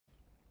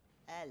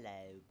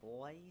Hello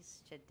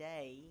boys,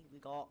 today we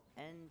got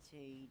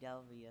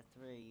NTW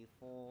 3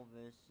 4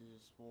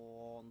 versus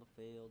 4 on the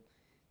field.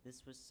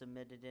 This was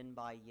submitted in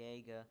by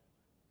Jaeger,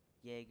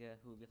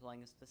 who will be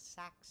playing as the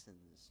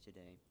Saxons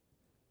today.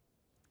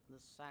 The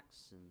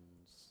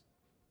Saxons.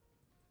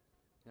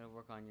 Gotta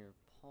work on your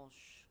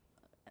posh,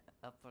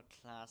 upper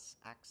class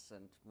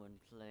accent when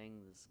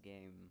playing this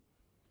game.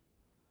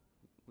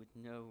 With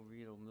no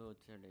real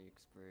military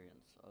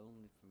experience,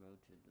 only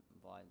promoted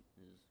by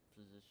his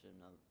position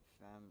of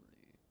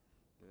family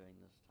during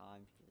this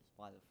time. Is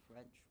why the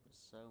French was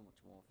so much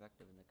more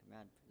effective in the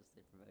command, because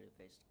they promoted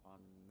based on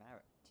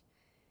merit.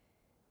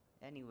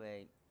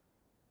 Anyway,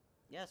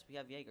 yes, we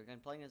have Jaeger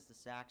again playing as the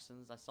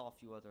Saxons. I saw a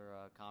few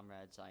other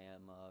comrades I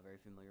am very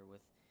familiar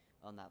with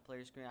on that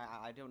player screen.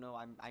 I don't know.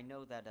 I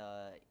know that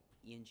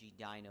ENG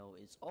Dino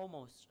is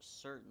almost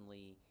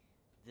certainly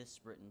this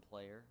Britain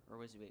player, or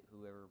was it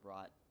whoever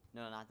brought?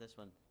 No, not this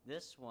one.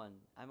 This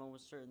one, I'm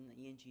almost certain that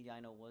ENG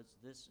Dino was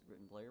this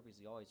Britain player because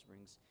he always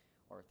brings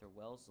Arthur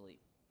Wellesley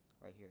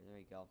right here. There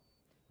you go.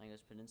 Playing as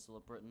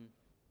Peninsula Britain.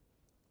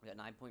 We got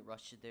 9-point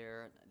rush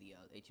there. The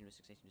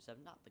 1806,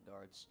 1807, not the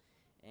guards,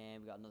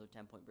 and we got another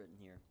 10-point Britain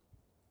here.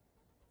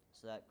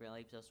 So that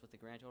leaves us with a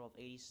grand total of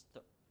 80.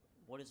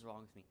 What is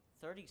wrong with me?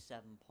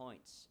 37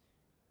 points.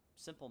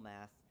 Simple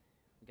math.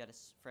 We got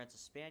France,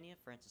 Hispania,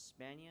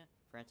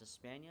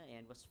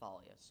 and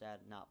Westphalia.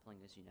 Sad not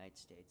playing as United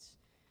States.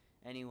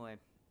 Anyway.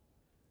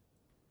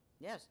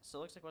 Yes, so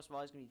it looks like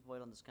Westphalia's going to be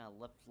deployed on this kind of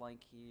left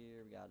flank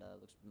here. We got,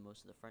 looks like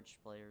most of the French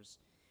players.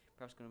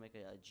 Perhaps going to make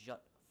a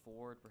jut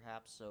forward,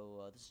 perhaps.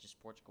 So this is just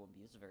Portugal and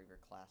B. This is a very, very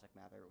classic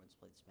map. Everyone's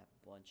played this map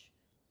a bunch.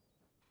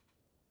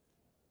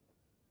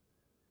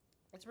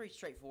 It's pretty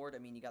straightforward. I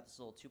mean, you got this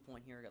little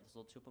 2-point here, you got this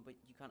little 2-point, but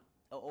you kind of,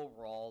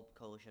 overall,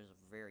 Coalition has a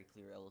very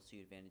clear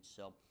LLC advantage,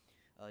 so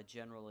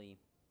generally,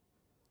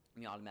 I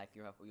mean,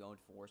 automatically you have what you own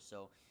for.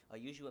 So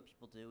usually what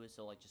people do is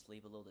they'll like just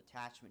leave a little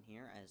detachment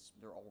here, as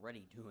they're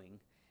already doing,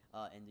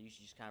 and they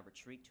usually just kind of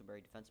retreat to a very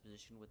defensive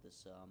position with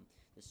this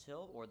this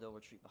hill, or they'll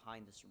retreat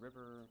behind this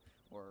river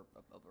or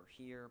over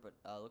here. But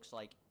looks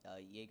like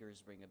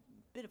Jaegers bring a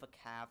bit of a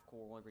cav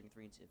corps, only bringing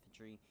 3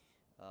 infantry.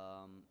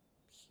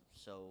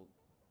 So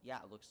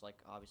yeah, it looks like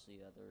obviously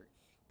they're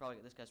probably,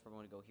 this guy's probably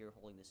going to go here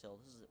holding this hill.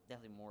 This is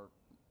definitely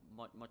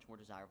much more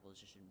desirable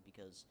position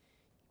because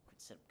could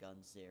set up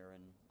guns there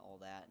and all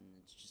that, and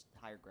it's just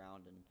higher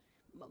ground and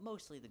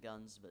mostly the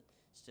guns, but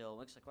still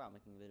looks like, wow,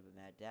 making a bit of a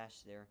mad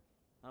dash there.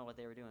 I don't know what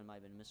they were doing. It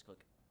might have been a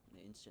misclick.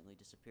 They instantly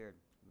disappeared.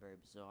 Very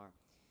bizarre.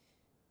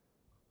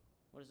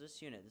 What is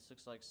this unit? This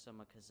looks like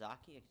some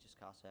Kazaki, just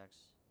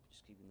Cossacks,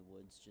 just keeping the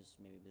woods, just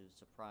maybe a bit of a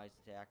surprise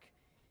attack.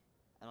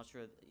 I'm not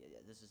sure.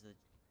 This is the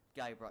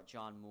guy who brought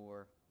John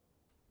Moore.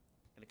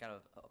 Gonna kind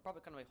of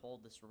probably kind of like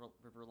hold this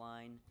river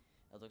line.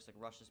 It looks like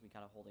Russia's gonna be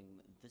kind of holding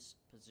this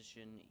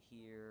position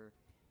here,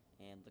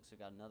 and looks like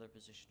got another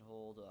position to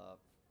hold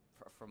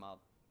from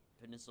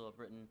Peninsula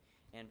Britain,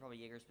 and probably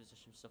Jaeger's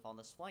position stuff on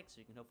this flank, so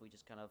you can hopefully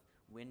just kind of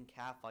win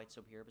cav fights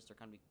over here, because they're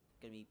kind of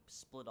gonna be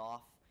split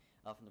off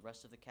from the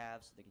rest of the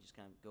cavs, so they can just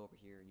kind of go over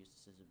here and use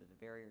this as a bit of a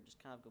barrier, and just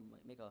kind of go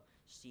make a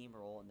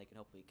steamroll, and they can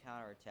hopefully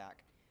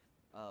counterattack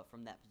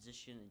from that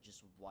position and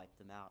just wipe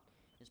them out.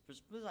 As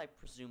I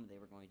presume they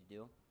were going to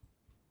do.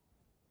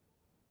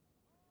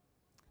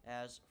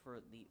 As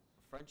for the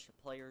French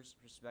players'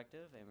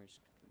 perspective, and we're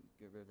just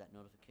get rid of that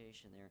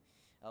notification there.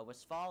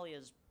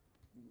 Westphalia's,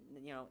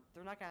 you know,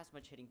 they're not gonna have as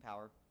much hitting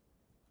power.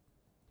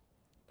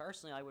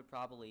 Personally, I would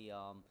probably,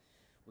 I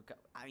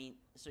mean,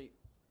 so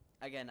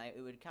again,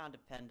 it would kind of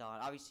depend on.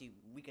 Obviously,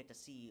 we get to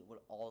see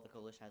what all the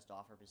coalition has to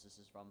offer, because this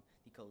is from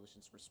the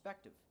coalition's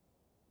perspective.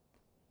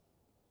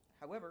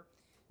 However,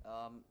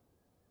 from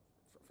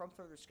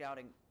further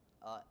scouting,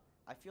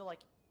 I feel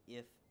like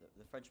if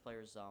the French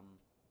players,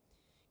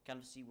 kind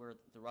of see where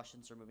the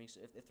Russians are moving. So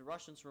if the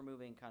Russians were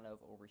moving kind of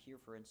over here,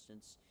 for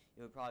instance,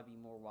 it would probably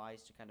be more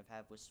wise to kind of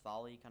have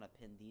Westphalia kind of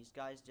pin these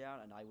guys down,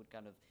 and I would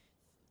kind of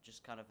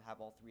just kind of have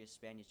all 3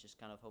 Hispanias just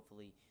kind of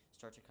hopefully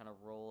start to kind of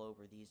roll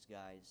over these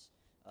guys,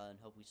 and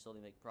hopefully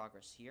slowly make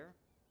progress here.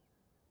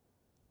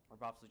 Or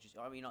possibly just,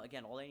 I mean,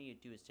 again, all they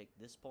need to do is take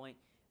this point,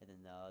 and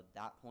then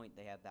that point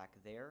they have back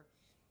there,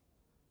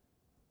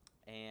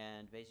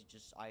 and basically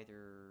just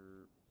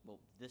either,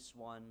 well, this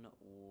one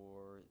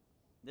or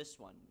this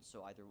one.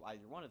 So either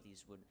one of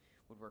these would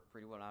work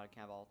pretty well. I would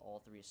kind of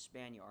all 3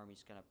 Hispania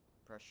armies kind of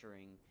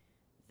pressuring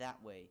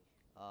that way.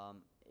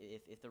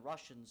 If the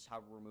Russians,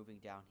 however, were moving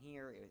down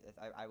here, if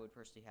I would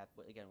personally have,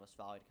 again,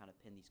 Westphalia to kind of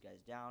pin these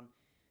guys down,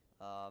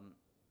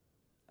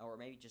 or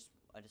maybe just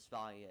a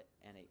Westphalia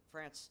and a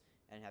France,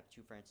 and have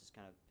 2 Frances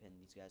kind of pin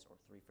these guys, or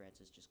 3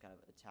 Frances just kind of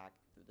attack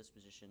through this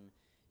position.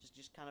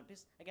 Just kind of,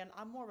 again,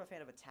 I'm more of a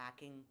fan of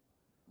attacking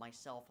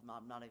myself.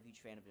 I'm not a huge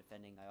fan of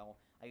defending.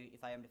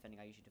 If I am defending,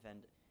 I usually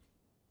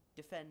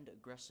defend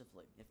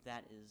aggressively, if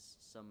that is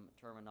some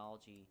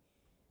terminology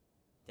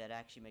that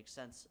actually makes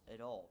sense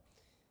at all.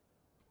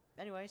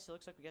 Anyway, so it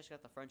looks like we guys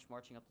got the French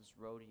marching up this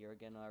road here.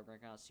 Again, we're going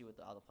to kind of see what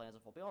the plans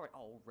unfold. We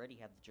already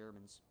have the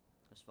Germans,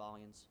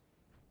 Westphalians.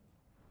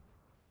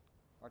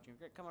 Marching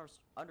come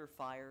under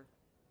fire.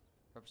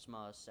 The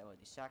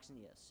Saxon,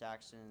 yes,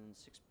 Saxon,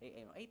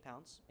 8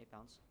 pounds, 8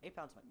 pounds, 8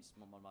 pounds might be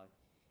small.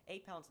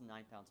 8 pounds and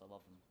 9 pounds, I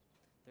love them.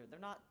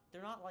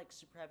 They're not like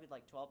super heavy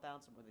like 12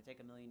 pounds where they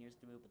take a million years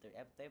to move, but they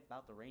have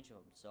about the range of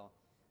them. So,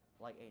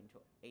 like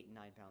 8 and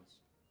 9 pounds.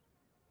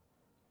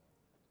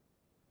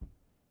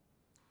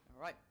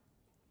 All right.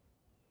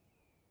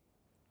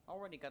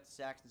 Already got the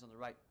Saxons on the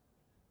right,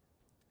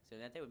 so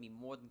that they would be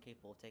more than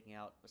capable of taking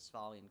out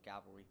Westphalian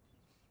cavalry.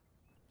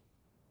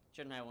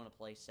 Shouldn't I want to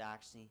play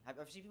Saxony?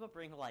 I've seen people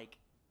bring like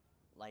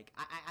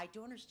I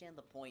don't understand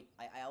the point.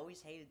 I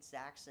always hated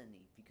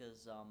Saxony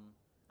because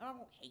I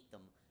don't hate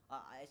them.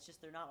 It's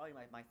just they're not really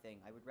my thing.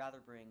 I would rather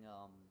bring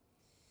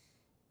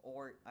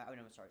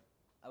I'm sorry.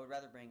 I would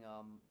rather bring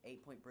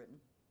 8-point Britain.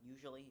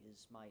 Usually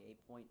is my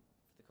 8-point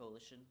for the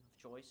coalition of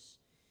choice.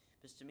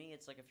 Because to me,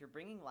 it's like if you're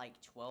bringing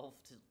like 10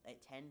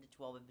 to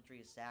 12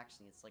 infantry of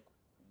Saxony, it's like,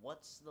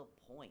 what's the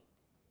point?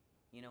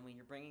 You know, I mean,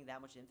 you're bringing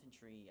that much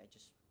infantry.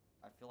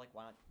 I feel like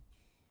why not?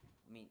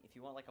 I mean, if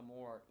you want like a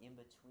more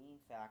in-between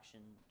faction,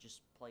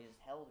 just play as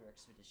Helder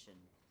Expedition.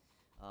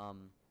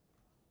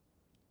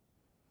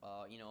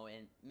 You know,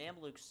 and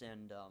Mamluks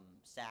and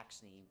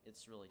Saxony,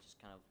 it's really just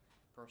kind of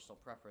personal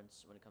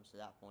preference when it comes to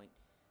that point.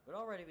 But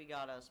already we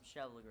got some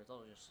Chevaliers.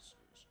 I'll just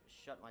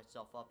shut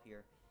myself up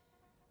here.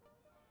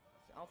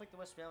 I don't think the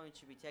Westphalians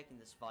should be taking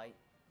this fight.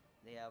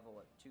 They have,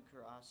 what, 2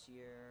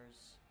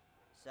 cuirassiers.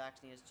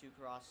 Saxony has 2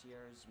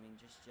 cuirassiers. I mean,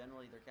 just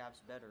generally their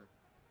cap's better.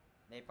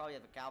 They probably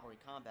have a cavalry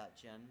combat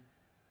gen.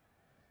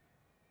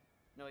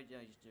 No,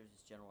 there's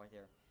this general right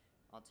there.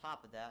 On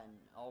top of that, and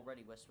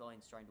already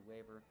Westphalians trying to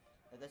waver.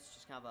 That's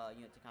just kind of a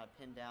unit to kind of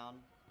pin down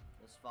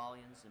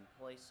Westphalians in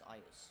place,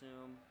 I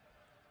assume.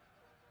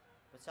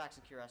 But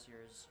Saxon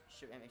cuirassiers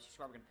should, I mean,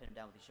 we're going to pin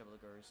them down with these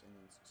Chevaliers and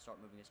then start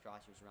moving his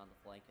cuirassiers around the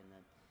flank, and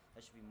then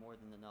that should be more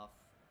than enough.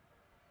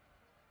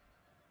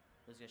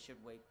 Those guys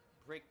should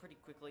break pretty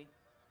quickly.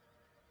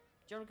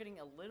 General getting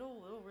a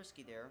little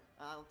risky there.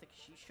 I don't think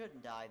she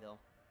shouldn't die though.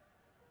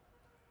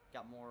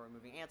 Got more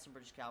moving and some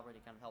British cavalry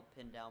to kind of help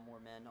pin down more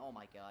men. Oh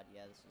my god,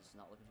 yeah, this is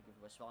not looking too good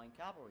for Westphalian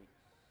cavalry.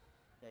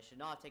 Yeah,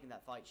 should not have taken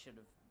that fight. Should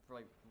have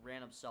probably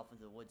ran himself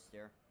into the woods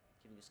there,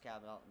 keeping his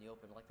cab out in the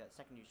open like that.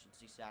 Second, you should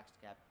see Saxon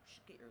cab.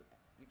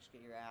 You just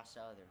get your ass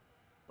out of there.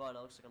 But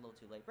it looks like a little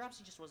too late.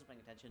 Perhaps he just wasn't paying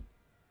attention.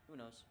 Who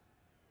knows?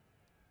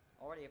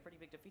 Already a pretty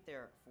big defeat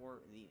there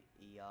for the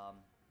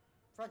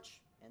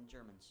French and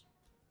Germans.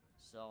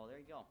 So there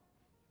you go.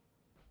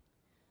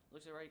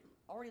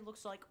 Already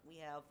looks like we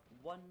have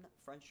one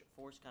French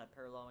force kind of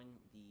paralleling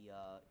the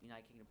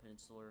United Kingdom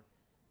Peninsular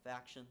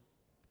faction.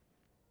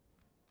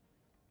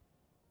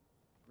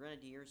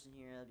 Grenadiers in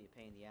here, that'd be a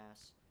pain in the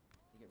ass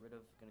to get rid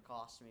of. Gonna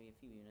cost maybe a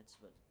few units,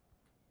 but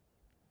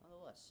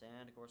nonetheless.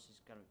 And of course,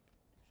 he's kind of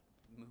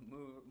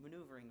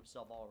maneuvering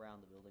himself all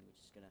around the building,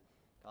 which is gonna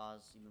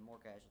cause even more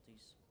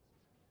casualties.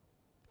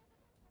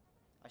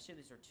 I assume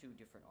these are 2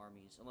 different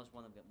armies, unless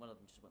one of them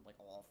just went like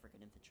all freaking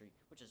infantry,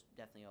 which is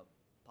definitely a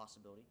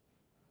possibility.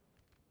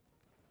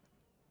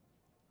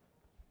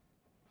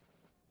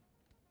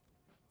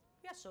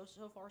 Yeah, so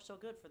far so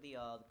good for the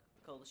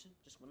coalition.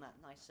 Just won that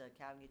nice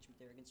cav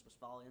engagement there against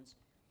Westphalians.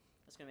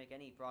 That's gonna make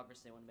any progress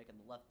they want to make on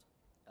the left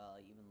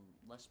even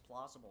less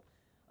plausible.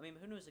 I mean,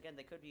 who knows? Again,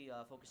 they could be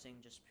focusing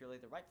just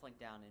purely the right flank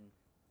down and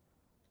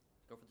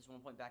go for this 1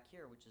 point back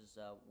here, which is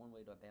one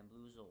way to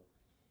bamboozle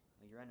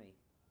your enemy.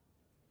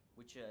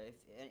 Which,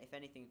 if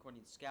anything,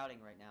 according to scouting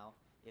right now,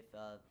 if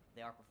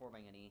they are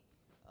performing any,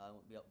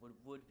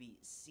 would be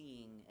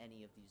seeing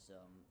any of these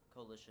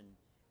coalition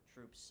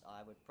troops,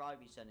 I would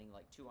probably be sending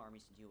like 2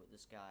 armies to deal with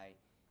this guy,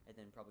 and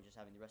then probably just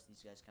having the rest of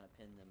these guys kind of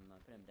pin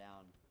him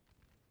down.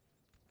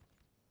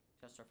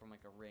 Just start from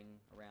like a ring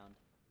around.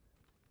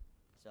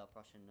 So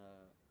Prussian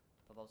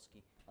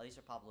Pavlovsky. These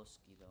are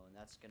Pavlovsky though, and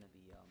that's gonna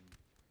be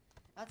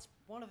that's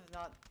one of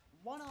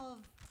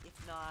if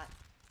not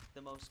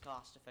the most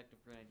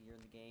cost-effective grenadier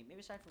in the game, maybe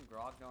aside from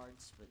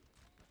Grognard's, but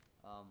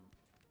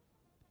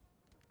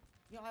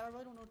you know, I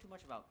really don't know too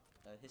much about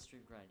history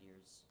of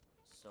grenadiers,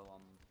 so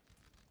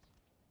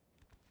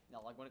you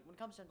know, like when it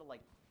comes down to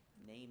like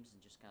names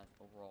and just kind of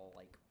overall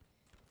like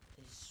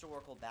the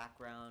historical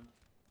background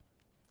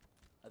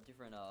of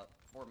different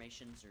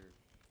formations or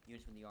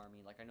units in the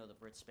army, like I know the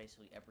Brits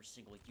basically every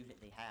single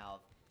unit they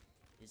have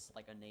is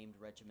like a named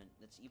regiment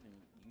that's even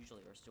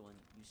usually are still in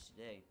use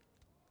today.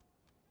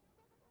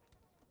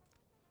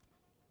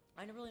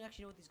 I never really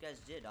actually know what these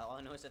guys did. All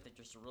I know is that they're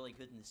just really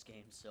good in this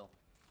game, so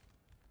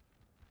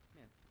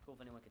yeah, cool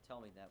if anyone could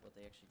tell me that, what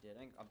they actually did.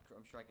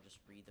 I'm sure I could just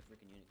read the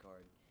freaking unit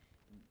card,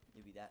 and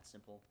it'd be that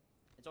simple.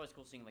 It's always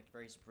cool seeing like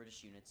various British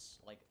units.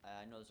 Like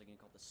I know there's a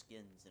unit called the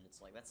Skins, and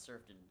it's like that's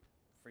served in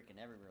freaking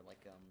everywhere,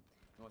 like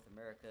North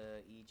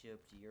America,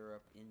 Egypt,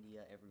 Europe,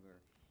 India, everywhere.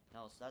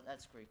 Now so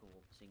that's pretty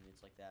cool seeing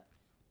units like that.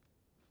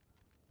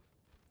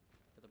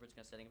 But the Brits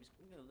kind of setting up.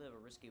 He's gonna live a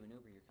risky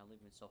maneuver here, kind of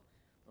leaving himself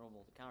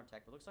vulnerable to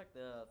counterattack. But it looks like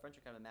the French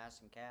are kind of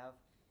amassing cav,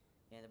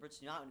 and the Brits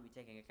do not want to be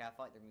taking a cav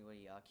fight. They're going to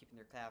be keeping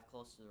their cav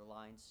close to their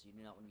lines, so you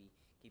do not want to be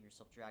keeping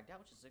yourself dragged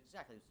out, which is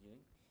exactly what he's doing.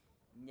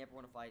 You never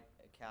want to fight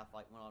a cav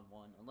fight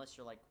one-on-one unless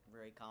you're like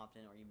very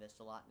confident or you missed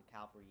a lot in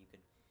cavalry.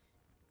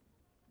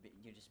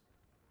 You just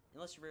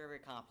unless you're very,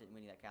 very confident in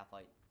winning that cav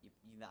fight, you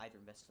either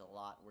invested a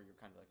lot or you're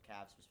kind of a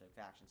cav specific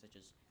faction, such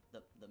as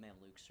the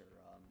Mamluks or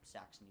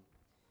Saxony.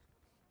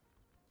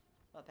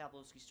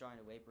 Pavlovsky's starting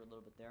to waver a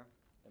little bit there.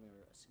 I mean,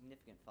 a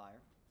significant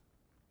fire.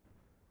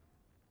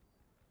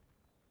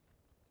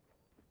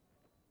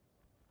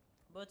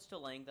 But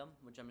still laying them,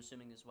 which I'm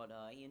assuming is what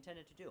he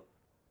intended to do.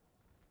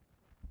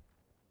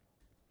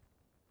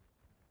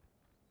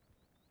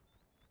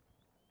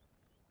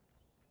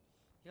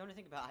 You know what I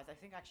think about? I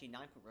think actually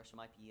 9-point Russia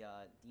might be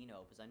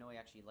Dino, because I know he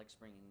actually likes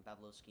bringing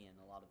Pavlovsky in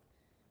a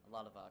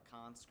lot of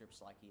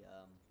conscripts like he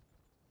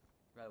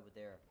right over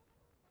there.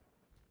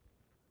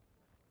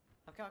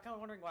 I'm kind of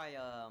wondering why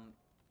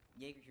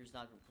Jaeger here's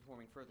not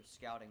performing further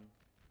scouting.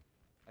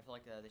 I feel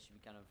like they should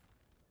be kind of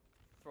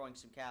throwing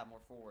some cav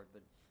more forward,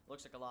 but it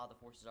looks like a lot of the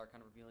forces are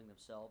kind of revealing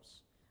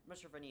themselves. I'm not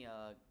sure if any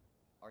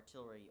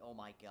artillery. Oh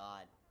my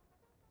god!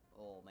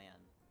 Oh man,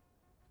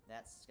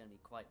 that's gonna be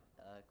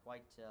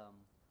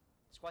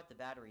it's quite the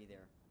battery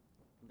there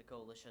from the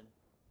coalition.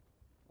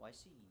 Oh,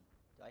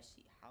 do I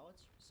see how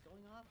it's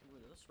going off? Where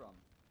are those from?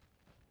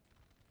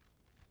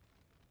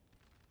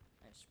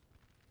 Nice.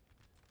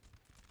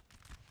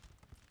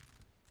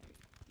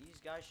 These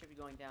guys should be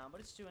going down,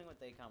 but it's doing what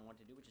they kind of want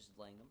to do, which is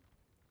laying them.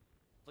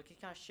 Look, he's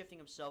kind of shifting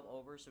himself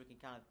over so he can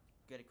kind of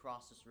get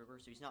across this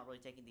river, so he's not really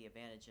taking the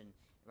advantage, and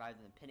rather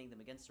than pinning them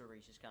against the river,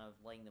 he's just kind of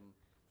letting them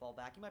fall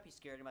back. He might be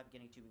scared, he might be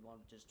getting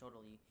 2v1, which is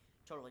totally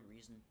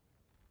reason.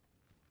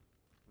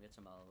 We got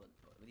some, are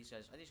these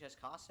guys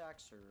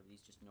Cossacks, or are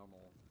these just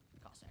normal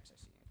Cossacks? I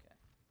see, okay.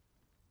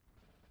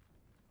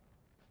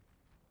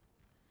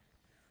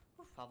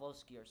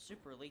 Pavlovsky are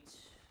super elite.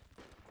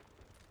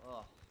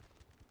 Oh,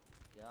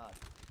 God.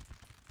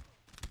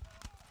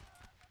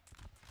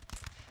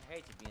 I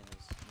hate to be in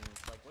this. I mean,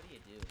 it's like, what do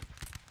you do?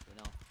 You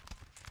know?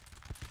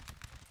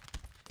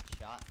 Get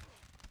shot.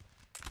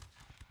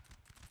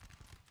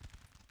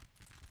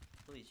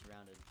 Completely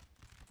surrounded.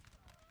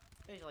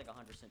 Basically like a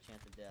 100%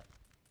 chance of death.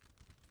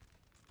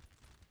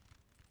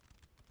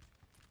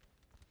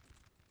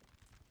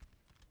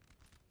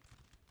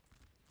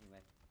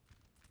 Anyway.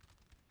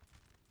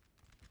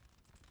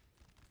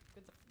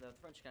 Good, the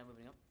French are kind of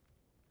moving up.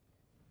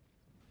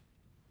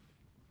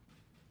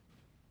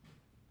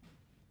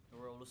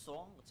 Royal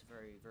Luçon, that's a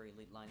very, very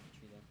elite line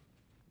infantry there.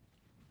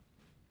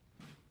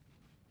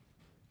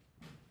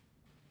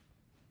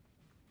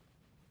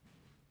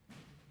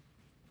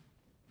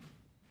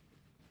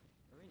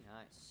 Very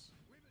nice.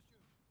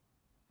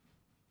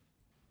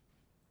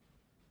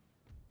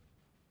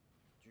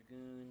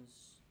 Dragoons.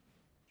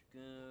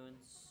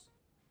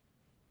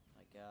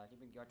 My god, you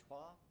bring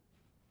Gartois?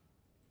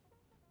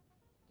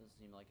 Doesn't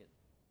seem like it.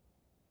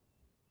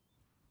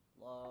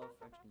 Love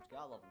French dragoons.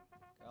 Gotta love them.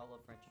 Gotta love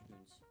French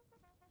dragoons.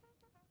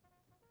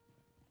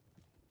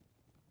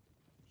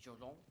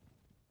 Jojon.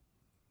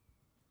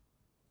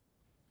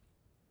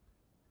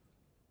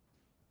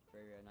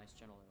 Very, very nice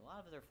general. A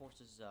lot of their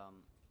forces,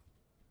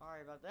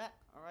 alright about that.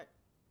 Alright.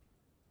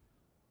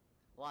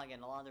 Well,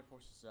 again, a lot of their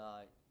forces,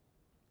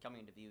 coming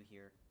into view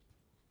here.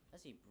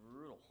 That's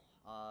brutal.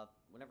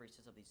 Whenever he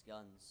sets up these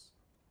guns.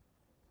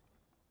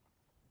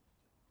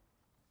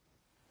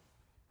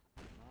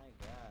 My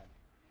god.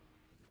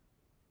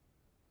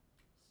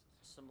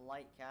 Some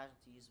light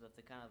casualties, but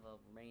they kind of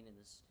remain in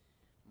this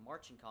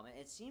marching combat.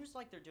 It seems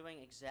like they're doing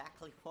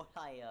exactly what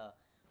I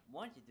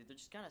wanted to do. They're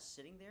just kind of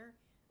sitting there,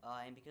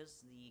 and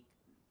because the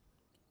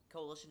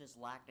coalition has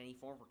lacked any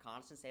form of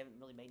reconnaissance, they haven't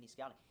really made any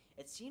scouting.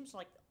 It seems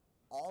like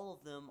all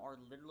of them are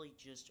literally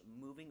just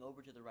moving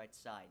over to the right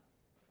side,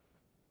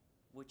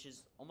 which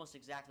is almost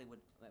exactly what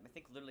I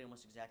think. Literally,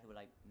 almost exactly what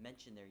I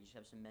mentioned there. You just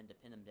have some men to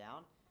pin them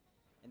down,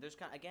 and there's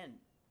kind of, again,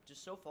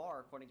 just so far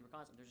according to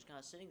reconnaissance, they're just kind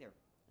of sitting there,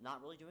 not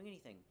really doing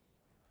anything.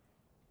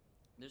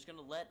 They're just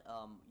going to let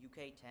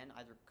UK-10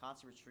 either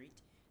constantly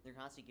retreat, they're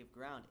constantly give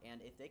ground,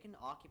 and if they can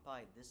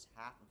occupy this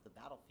half of the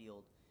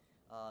battlefield,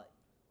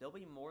 they'll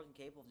be more than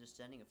capable of just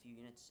sending a few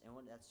units, and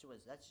what that's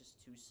just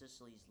 2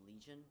 Sicily's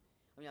Legion.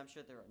 I mean, I'm sure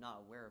they're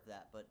not aware of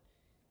that, but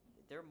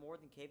they're more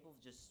than capable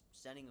of just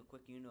sending a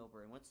quick unit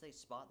over, and once they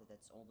spot that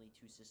that's only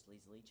 2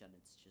 Sicily's Legion,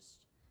 it's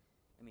just,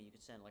 I mean, you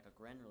could send like a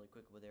Gren really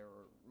quick over there,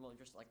 or really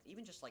just like,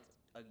 even just like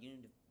a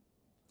unit of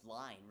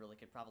line really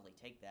could probably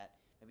take that,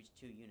 maybe just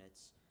 2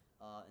 units.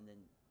 And then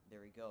there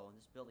we go. And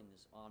this building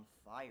is on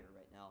fire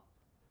right now.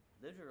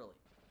 Literally.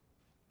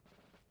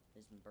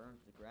 It's been burned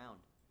to the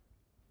ground.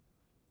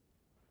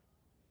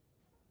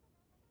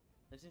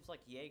 It seems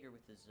like Jaeger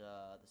with his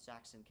the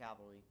Saxon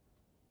cavalry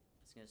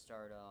is going to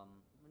start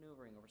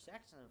maneuvering over.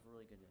 Saxons have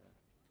really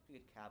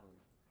good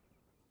cavalry.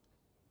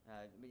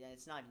 I mean,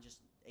 it's not even just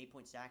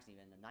 8-point Saxon,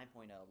 even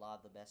 9-point. A lot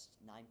of the best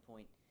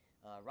 9-point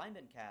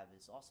Rhineland cav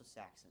is also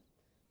Saxon.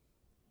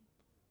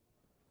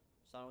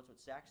 So I don't know what's with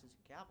Saxons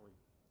and cavalry.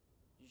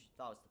 You should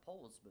thought it was the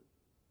Poles, but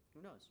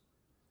who knows?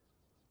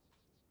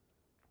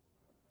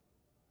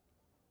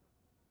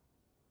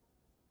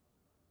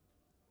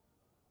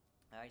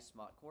 Nice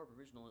Smart Corps,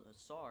 original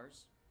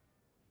SARS.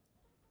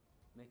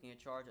 Making a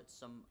charge at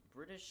some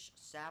British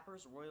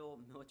sappers, Royal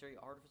Military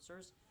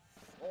Artificers.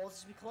 Oh,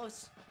 this will be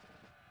close.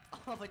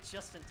 Oh, but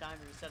just in time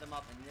to set him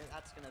up, and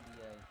that's gonna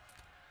be a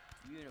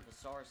unit of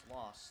Hussars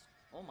lost.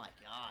 Oh my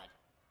god.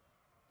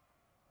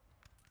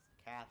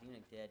 Cav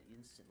unit dead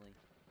instantly.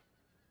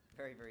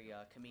 Very, very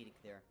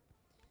comedic there.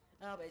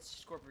 But it's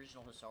just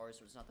Corporational Hussars,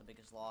 so it's not the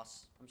biggest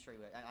loss. I'm sure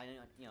I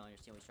you know,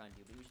 understand what he's trying to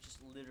do, but he was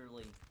just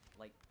literally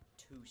like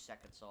 2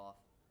 seconds off.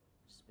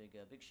 Which is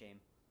a big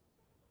shame.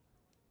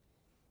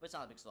 But it's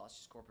not a big loss,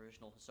 just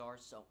Corporational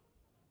Hussars, so.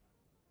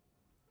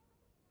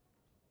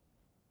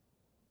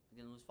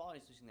 Again, it was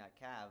following losing that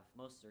Cav.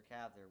 Most of their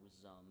Cav there was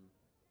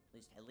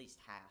at least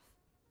half.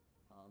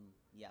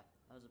 Yeah,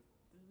 that was a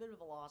bit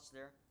of a loss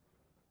there.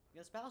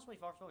 This battle's way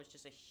far from it. It's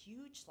just a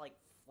huge like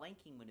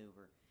flanking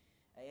maneuver.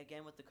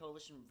 Again, with the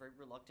coalition very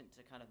reluctant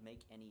to kind of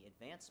make any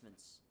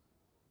advancements.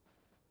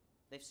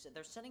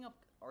 They're setting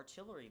up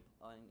artillery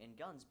and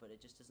guns, but it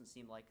just doesn't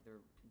seem like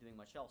they're doing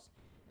much else.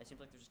 It seems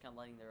like they're just kind of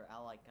letting their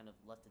ally kind of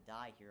left to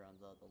die here on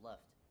the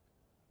left.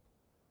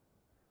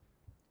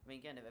 I mean,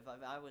 again, if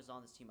I was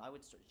on this team, I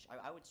would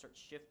start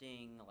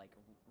shifting. Like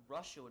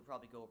Russia would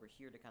probably go over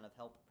here to kind of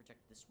help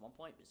protect this one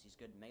point because he's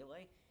good in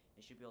melee.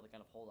 They should be able to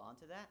kind of hold on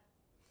to that.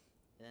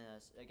 And then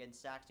again,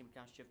 Saxony would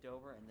kind of shift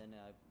over, and then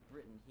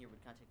Britain here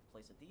would kind of take the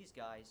place of these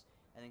guys,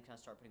 and then kind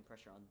of start putting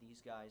pressure on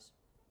these guys.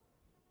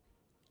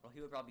 Well,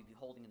 he would probably be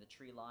holding in the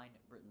tree line.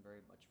 Britain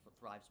very much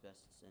thrives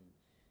best in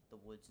the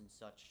woods and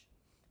such.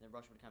 And then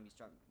Russia would kind of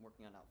start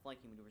working on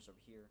outflanking maneuvers over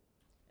here,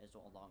 as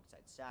well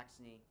alongside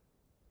Saxony.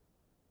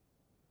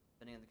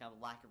 Depending on the kind of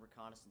lack of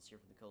reconnaissance here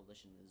from the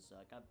coalition is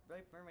kind of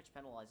very much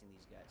penalizing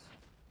these guys.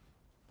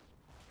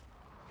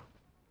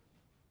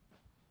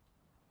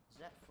 Is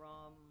that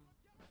from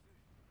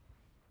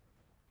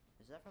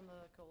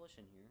the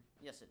coalition here?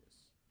 Yes, it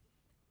is.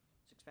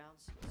 6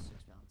 pounds? Yes,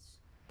 6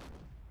 pounds.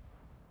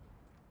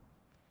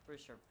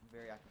 Pretty sure,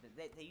 very active.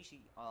 They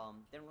usually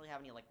they don't really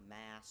have any like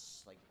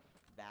mass like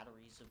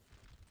batteries of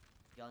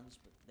guns,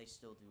 but they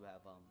still do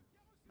have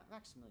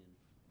Maximilian.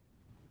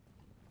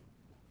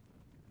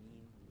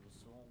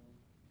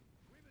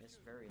 This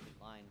very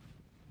elite line.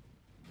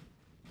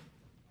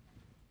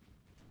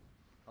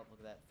 Oh,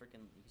 look at that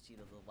freaking! You can see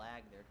the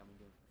lag there coming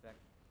to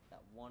effect. That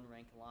one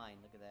rank line.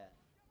 Look at that.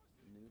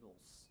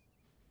 Noodles.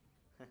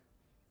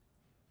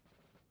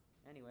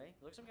 Anyway,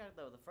 looks like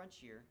though the French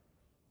here.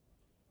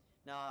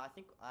 No, I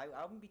think I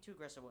wouldn't be too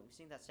aggressive. We've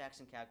seen that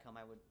Saxon Cav come.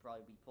 I would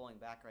probably be pulling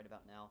back right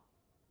about now.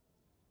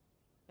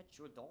 That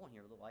Jourdan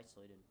here, a little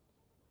isolated.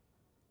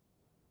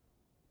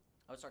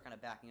 I would start kind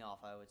of backing off.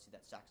 I would see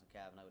that Saxon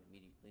Cav, and I would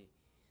immediately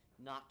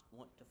not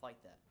want to fight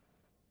that.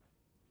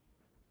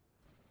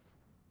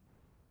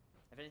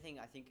 If anything,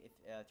 I think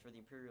if for the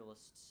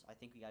Imperialists, I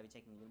think we gotta be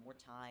taking a little more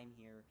time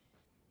here.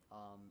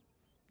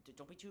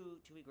 Don't be too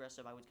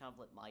aggressive. I would kind of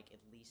let Mike at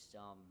least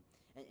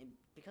and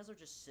because they're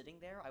just sitting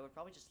there, I would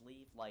probably just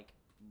leave like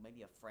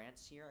maybe a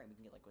France here, and we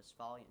can get like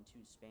Westphalia and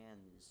 2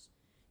 Spans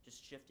just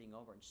shifting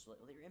over and just let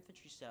your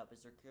infantry set up,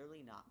 as they're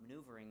clearly not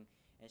maneuvering,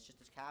 and it's just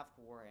this Cav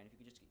corps. And if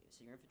you could just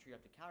set your infantry up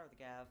to counter the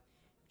Cav,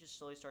 you could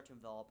just slowly start to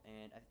envelop.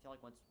 And I feel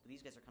like once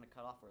these guys are kind of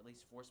cut off, or at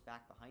least forced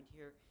back behind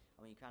here,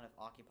 I mean, you kind of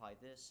occupy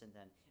this, and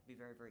then it'd be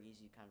very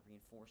easy to kind of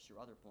reinforce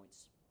your other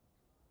points.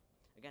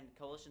 Again, the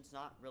coalition's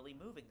not really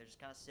moving; they're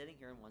just kind of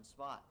sitting here in one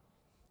spot,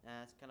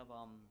 and that's kind of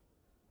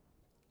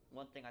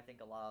one thing I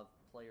think a lot of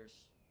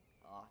players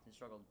often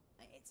struggle.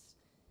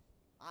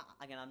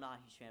 Again, I'm not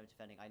a huge fan of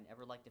defending. I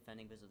never like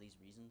defending because of these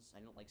reasons. I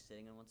don't like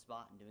sitting in one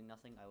spot and doing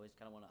nothing. I always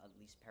kind of want to at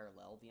least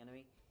parallel the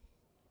enemy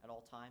at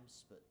all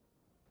times, but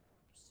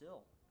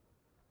still.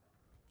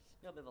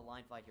 We got a bit of a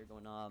line fight here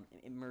going on,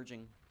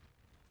 emerging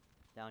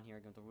down here.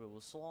 Going to the Royal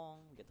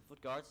Salon. We get the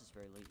Foot Guards. It's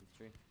very late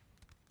infantry.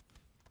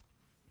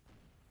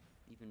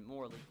 Even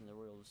more elite than the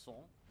Royal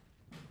Salon.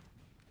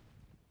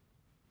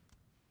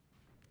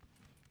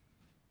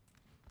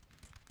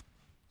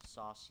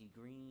 Saucy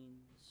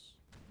Greens.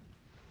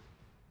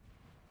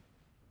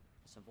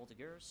 Some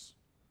Voltigeurs.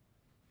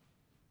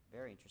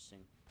 Very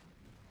interesting.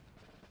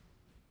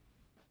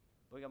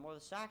 But we got more of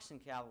the Saxon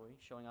cavalry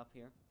showing up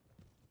here.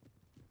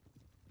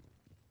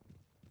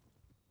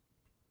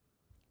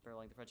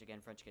 Paralleling the French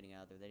again. French getting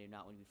out there. They do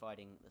not want to be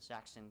fighting the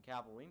Saxon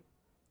cavalry.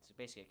 It's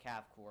basically a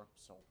Cav corps,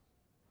 so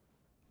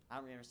I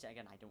don't really understand.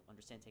 Again, I don't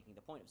understand taking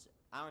the point of it.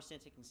 I don't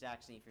understand taking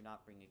Saxony if you're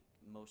not bringing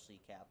mostly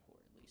Cav corps,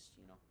 at least,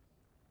 you know.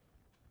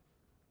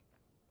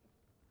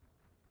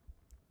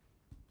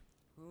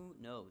 Who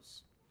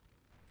knows?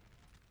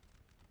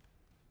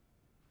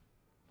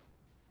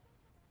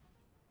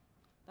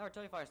 Now,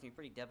 artillery fire is going to be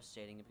pretty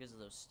devastating, and because of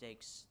those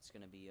stakes, it's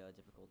going to be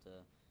difficult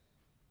to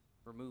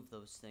remove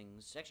those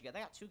things. Actually,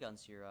 they got 2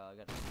 guns here.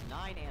 Got a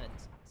 9 and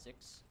a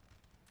 6.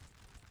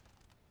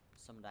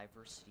 Some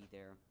diversity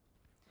there.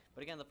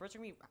 But again, the French are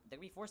going to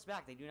be forced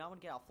back. They do not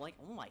want to get outflanked.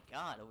 Oh my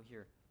god, over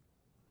here.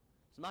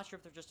 So I'm not sure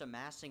if they're just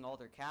amassing all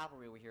their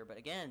cavalry over here, but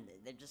again,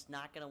 they're just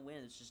not going to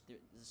win. It's just the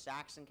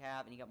Saxon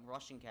Cav, and you got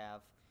Russian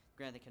Cav.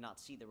 Granted, they cannot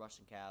see the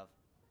Russian Cav.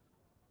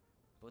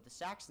 But with the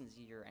Saxons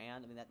here,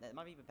 and I mean, that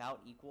might be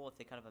about equal if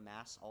they kind of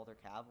amass all their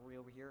cavalry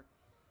over here.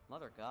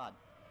 Mother God.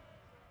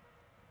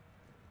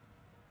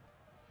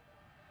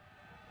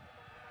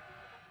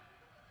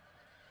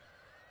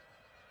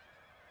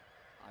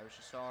 Irish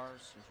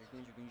Hussars,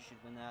 Dragoons should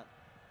win that.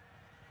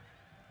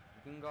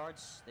 Dragoon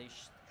Guards,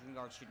 Dragoon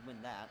Guards should win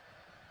that.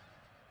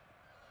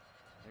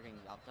 They're getting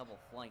out double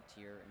flanked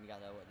here, and we got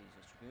what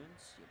these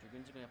Dragoons. Yeah,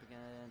 Dragoons are going up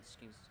against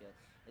Kings.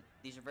 Yeah,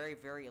 these are very,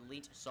 very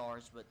elite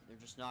Hussars, but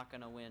they're just not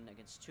going to win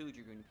against 2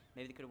 Dragoon.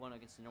 Maybe they could have won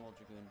against the normal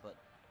Dragoon, but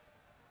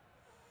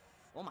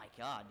oh my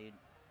God, dude,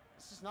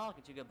 this is not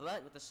looking too good.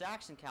 But with the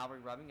Saxon cavalry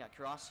rubbing, got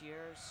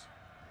cuirassiers.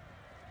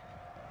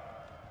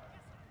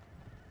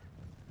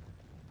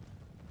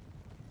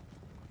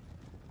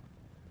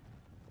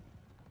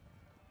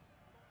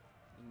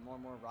 More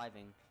and more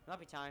arriving. It might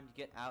be time to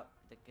get out,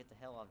 to get the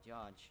hell out of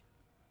Dodge.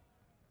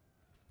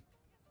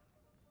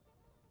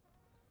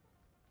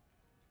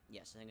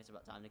 Yes, I think it's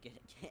about time to get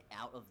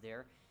out of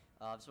there.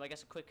 So I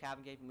guess a quick cav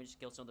engagement. We just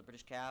killed some of the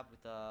British cav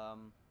with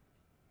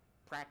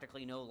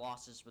practically no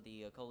losses for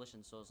the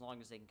coalition. So as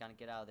long as they can kind of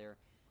get out of there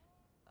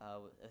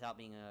without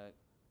being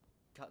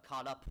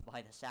caught up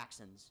by the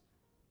Saxons,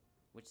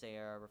 which they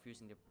are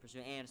refusing to pursue,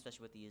 and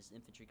especially with these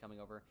infantry coming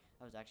over,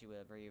 I was actually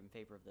very in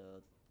favor of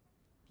the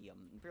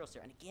Imperials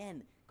there. And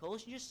again,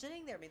 coalition just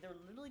sitting there. I mean, they're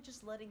literally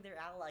just letting their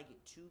ally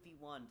get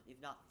 2v1,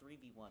 if not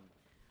 3v1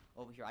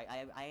 over here.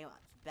 I am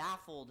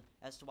baffled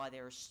as to why they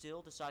are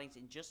still deciding to,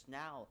 and just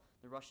now,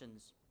 the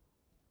Russians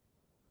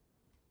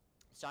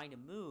deciding to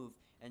move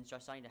and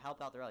deciding to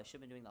help out their allies.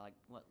 Should have been doing that, like,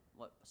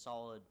 what, a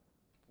solid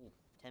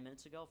 10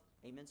 minutes ago?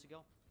 8 minutes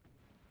ago?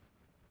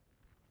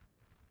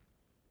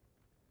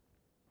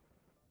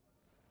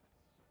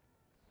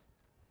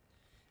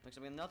 Looks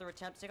like another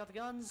attempt to take out the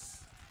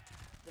guns.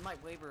 They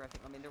might waver, I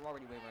think. I mean, they're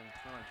already wavering.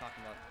 That's what I'm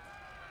talking about.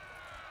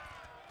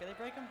 Can they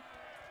break them?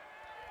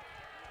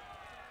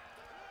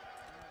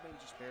 Maybe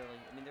just barely.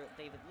 I mean,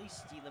 they've at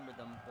least delimbered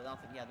them, but I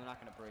don't think, yeah, they're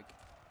not going to break.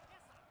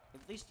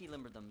 They've at least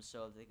delimbered them,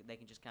 so they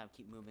can just kind of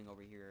keep moving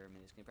over here. I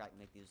mean, it's going to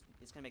make these,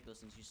 it's going to make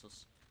those things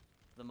useless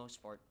for the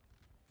most part.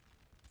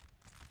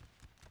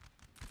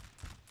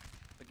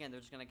 But again,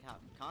 they're just going to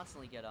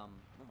constantly get, oh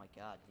my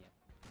God, yeah.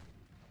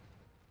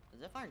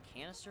 Is that firing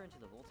canister into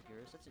the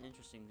Voltigeurs? That's an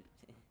interesting...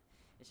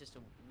 It's just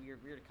a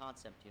weird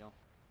concept, you know?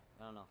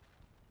 I don't know.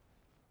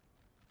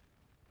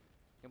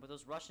 Yeah, but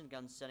those Russian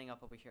guns setting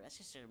up over here, that's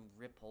just gonna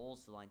rip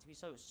holes to the line.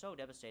 It's gonna be so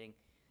devastating.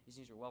 These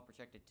things are well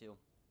protected, too.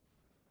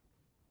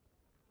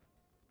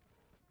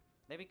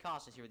 Maybe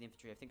cautious here with the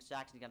infantry. I think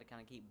Saxon's got to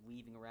kind of keep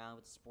weaving around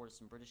with the support of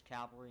some British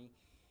cavalry.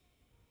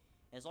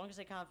 And as long as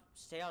they kind of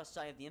stay out of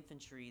sight of the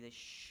infantry, they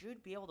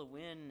should be able to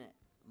win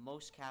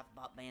most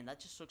but man, that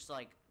just looks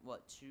like,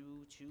 what,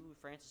 two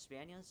Francis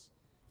Spanias?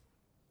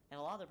 And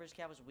a lot of the British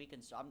cav was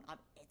weakened, so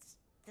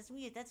that's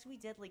gonna be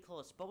deadly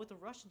close. But with the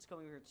Russians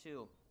coming here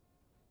too,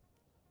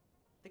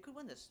 they could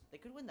win this. They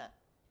could win that.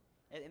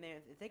 I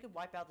mean, if they could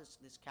wipe out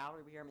this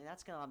cavalry over here, I mean,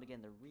 that's gonna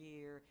begin the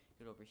rear,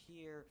 get over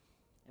here,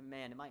 and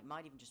man, it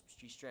might even just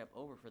be straight up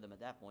over for them at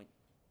that point.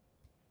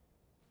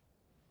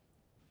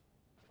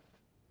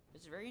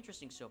 This is very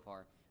interesting so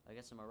far. I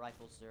got some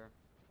rifles there.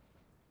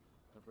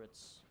 The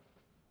Brits.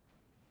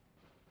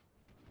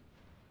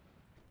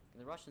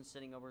 And the Russians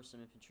sitting over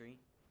some infantry.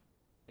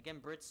 Again,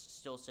 Brits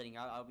still sitting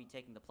out. I'll be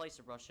taking the place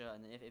of Russia,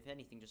 and if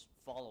anything, just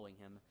following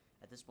him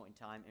at this point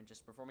in time, and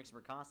just performing some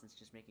reconnaissance,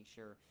 just making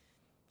sure,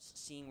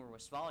 seeing where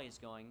Westphalia is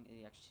going.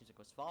 It actually seems like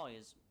Westphalia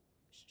is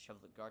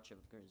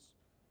Chevaliers,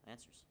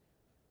 Lancers.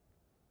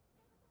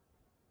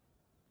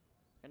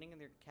 Getting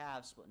their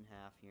calves split in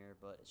half here,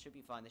 but it should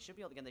be fine. They should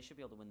be able to, they should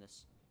be able to win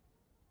this,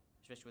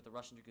 especially with the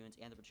Russian Dragoons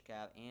and the British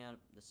Cav and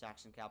the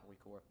Saxon Cavalry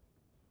Corps.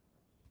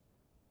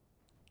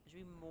 They should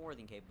be more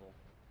than capable.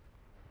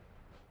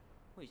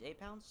 Oh, he's 8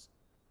 pounds?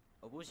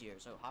 Oh,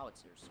 Wooziers. Oh,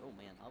 howitzers. Oh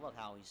man, I love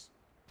howies.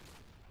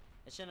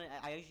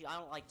 I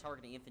don't like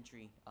targeting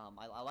infantry.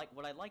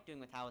 What I like doing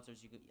with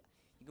howitzers. You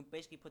can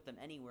basically put them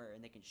anywhere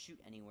and they can shoot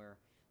anywhere.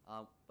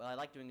 What I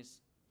like doing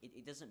is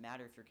it doesn't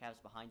matter if your calves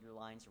behind your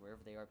lines or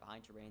wherever they are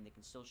behind terrain. They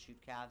can still shoot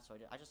calves. So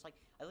I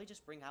literally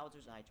just bring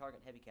howitzers and I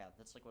target heavy cav.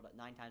 That's like what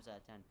 9 times out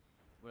of 10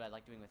 what I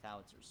like doing with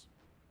howitzers.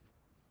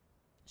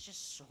 It's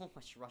just so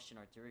much Russian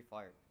artillery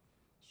fire.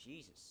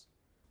 Jesus.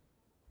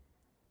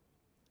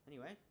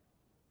 Anyway.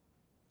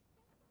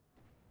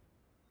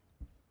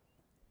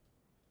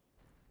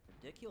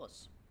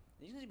 Ridiculous.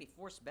 These guys are going to be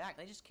forced back.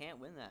 They just can't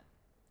win that.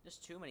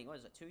 Just too many. What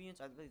is that? 2 units?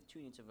 I believe 2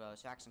 units of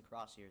Saxon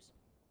Crosshairs.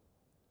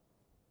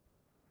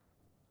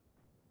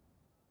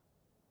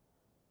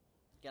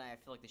 Again, I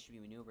feel like they should be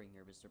maneuvering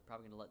here, because they're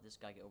probably going to let this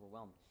guy get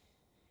overwhelmed.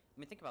 I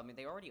mean, think about it. I mean,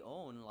 they already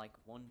own, like,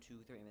 1, 2,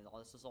 3. I mean,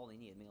 this is all they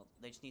need. I mean,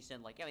 they just need to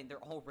send, like, I mean,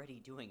 they're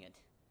already doing it.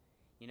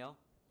 You know?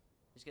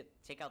 Just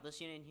take out this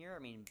unit in here. I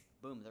mean,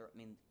 boom. I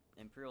mean,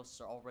 Imperials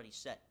are already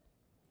set.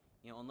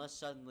 You know, unless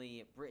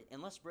suddenly,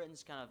 unless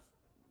Britain's kind of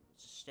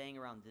staying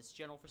around this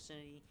general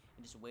vicinity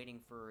and just waiting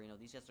for, you know,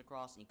 these guys to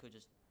cross, and he could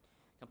just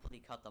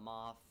completely cut them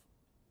off.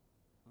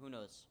 Who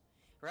knows?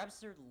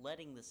 Perhaps they're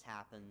letting this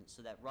happen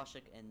so that Russia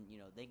and, you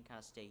know, they can kind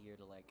of stay here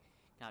to, like,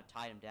 kind of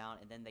tie them down,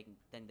 and then they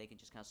can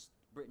just kind of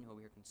Britain over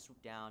here can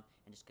swoop down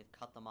and just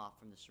cut them off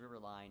from this river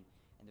line,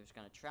 and they're just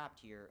kind of trapped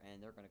here,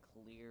 and they're going to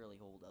clearly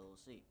hold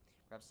LOC.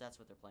 Perhaps that's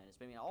what their plan is.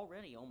 But I mean,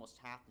 already almost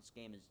half this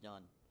game is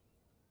done.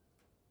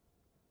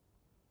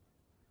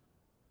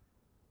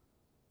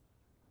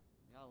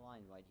 We got a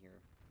line right here.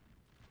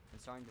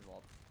 It's starting to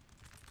develop.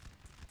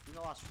 You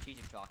know, a lot of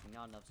strategic talking,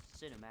 not enough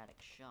cinematic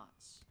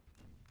shots.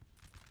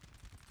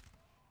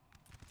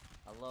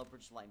 I love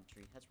British light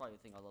infantry. That's probably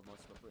the thing I love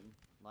most about Britain.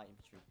 Light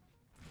infantry.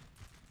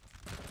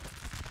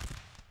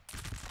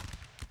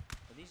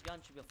 But these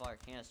guns should be able to fire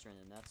a canister in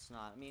them. That's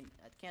not... I mean,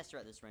 a canister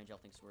at this range I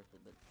don't think is worth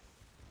it, but...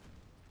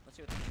 Let's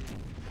see what they're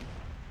shooting.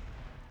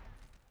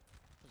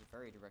 That was a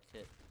very direct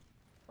hit.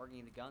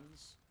 Targeting the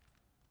guns.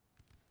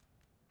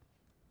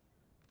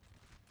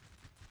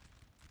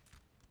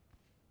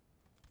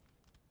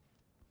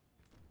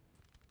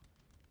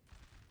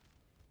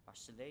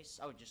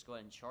 I would just go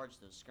ahead and charge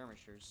those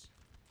skirmishers.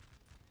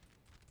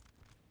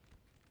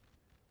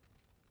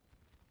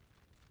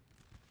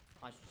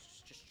 I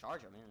just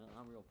charge them, man.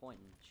 No real point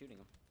in shooting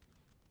them.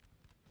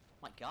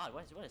 My God,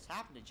 what has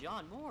happened to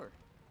John Moore?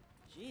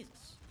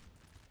 Jesus.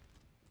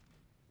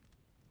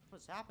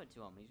 What's happened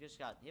to him? He just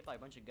got hit by a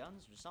bunch of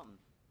guns or something.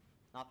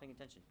 Not paying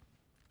attention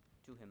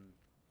to him.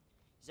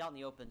 He's out in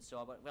the open,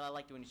 so what I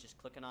like doing is just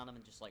clicking on him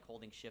and just like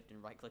holding shift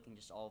and right clicking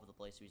just all over the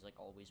place, so he's like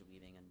always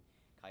weaving and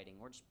kiting,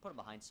 or just put him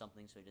behind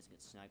something so he doesn't get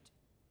sniped.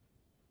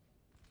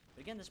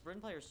 But again, this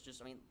Britain player is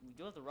just, I mean, we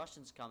do have the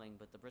Russians coming,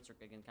 but the Brits are,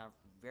 again, kind of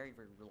very,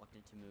 very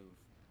reluctant to move.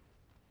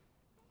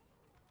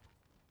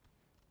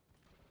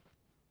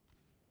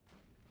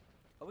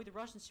 Oh, the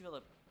Russians should be able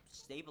to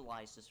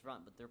stabilize this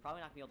front, but they're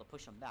probably not going to be able to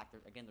push them back.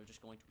 They're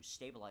just going to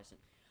stabilize it.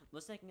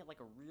 Unless they can get,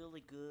 like, a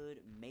really good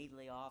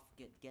melee off,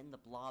 get in the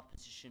blob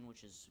position,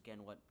 which is, again,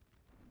 what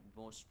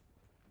most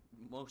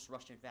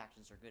Russian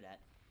factions are good at.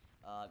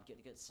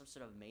 Get some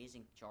sort of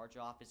amazing charge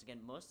off. Because again,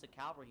 most of the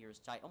cavalry here is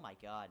tight. Oh my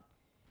God,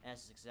 and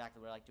this is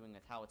exactly what I like doing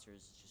with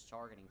howitzers. It's just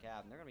targeting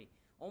cav, and they're gonna be.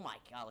 Oh my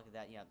God, look at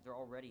that. Yeah, they're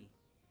already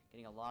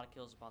getting a lot of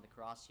kills upon the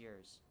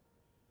crosshairs.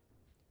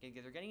 Okay,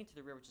 they're getting into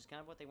the rear, which is kind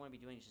of what they want to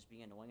be doing. Is just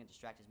being annoying and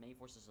distract as many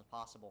forces as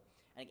possible.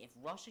 And if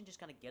Russian just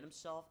kind of get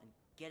himself and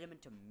get him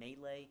into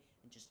melee,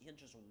 and he'll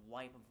just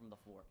wipe him from the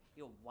floor.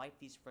 He'll wipe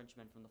these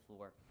Frenchmen from the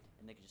floor,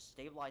 and they can just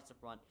stabilize the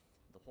front.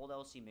 The whole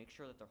LC, make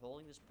sure that they're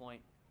holding this point.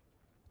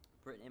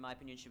 Britain, in my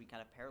opinion, should be kind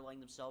of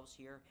paralleling themselves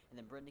here, and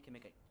then Britain can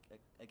make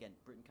again,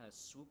 Britain kind of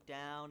swoop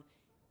down,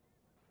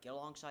 get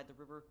alongside the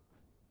river,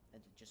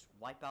 and to just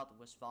wipe out the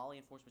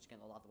Westphalian force, which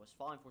again, a lot of the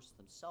Westphalian forces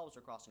themselves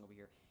are crossing over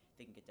here.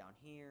 They can get down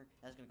here,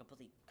 and that's going to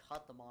completely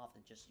cut them off,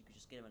 and you could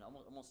just get them in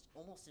almost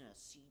in a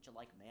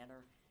siege-like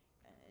manner,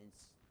 and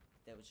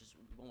that was just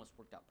almost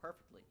worked out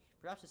perfectly.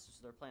 Perhaps this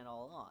is their plan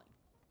all along.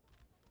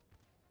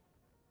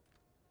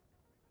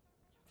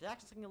 They're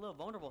actually looking a little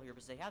vulnerable here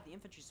because they have the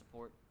infantry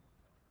support.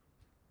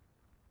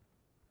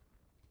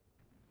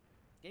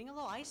 Getting a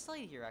little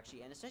isolated here,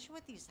 actually, and especially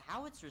with these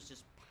howitzers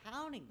just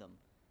pounding them.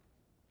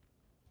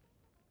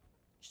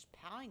 Just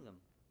pounding them.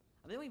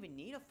 I mean, they don't even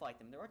need to fight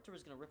them. Their artillery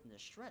is going to rip them to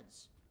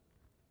shreds.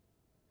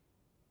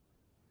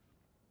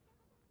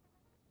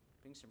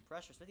 Bring some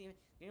pressure. So getting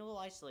a little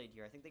isolated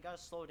here. I think they got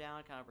to slow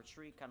down, kind of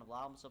retreat, kind of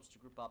allow themselves to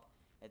group up,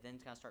 and then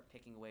kind of start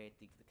picking away at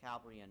the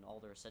cavalry and all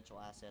their essential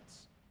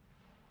assets.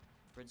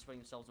 Britain's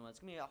putting themselves in one.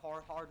 It's going to be a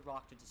hard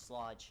rock to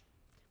dislodge.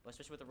 But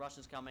especially with the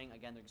Russians coming,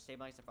 again, they're going to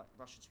stabilize the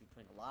Russians will be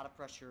putting a lot of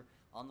pressure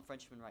on the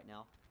Frenchmen right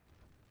now.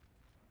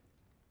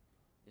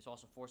 It's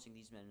also forcing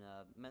these men,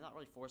 not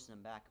really forcing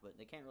them back, but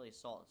they can't really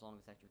assault as long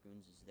as Hector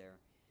Goons is there.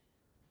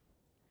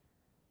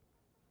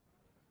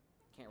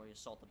 Can't really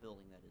assault the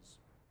building, that is.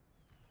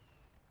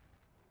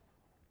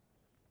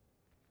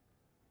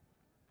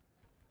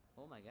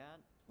 Oh my God.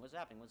 What's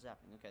happening? What's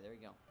happening? Okay, there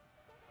you go.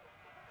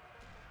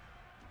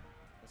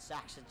 The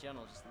Saxon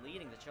general just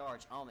leading the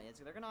charge. Oh man,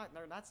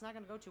 that's not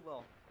gonna go too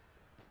well.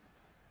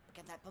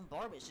 Again, that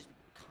bombardment is just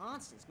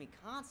constant. It's gonna be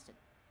constant.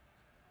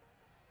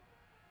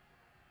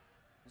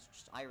 This is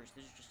just Irish.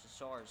 This is just the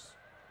SARS.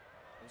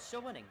 It was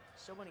still winning.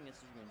 Still winning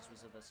against the Dragoons.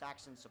 This was the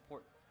Saxon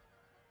support.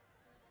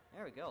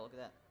 There we go. Look at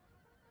that.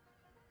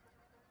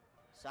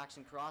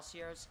 Saxon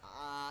crosshairs.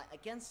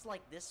 Against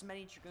like this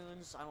many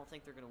Dragoons, I don't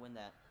think they're gonna win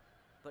that.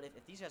 But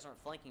if these guys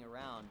aren't flanking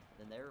around,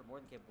 then they're more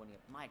than capable of winning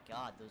it. My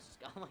God, those.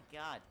 Oh my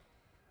God.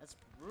 That's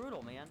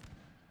brutal, man.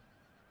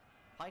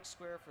 Pike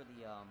Square for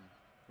the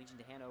Legion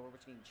to Hanover,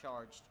 which is getting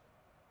charged.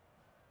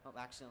 Oh,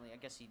 accidentally, I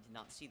guess he did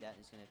not see that.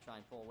 He's going to try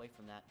and pull away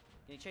from that.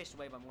 Getting chased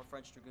away by more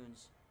French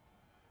Dragoons.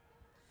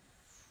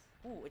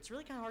 Ooh, it's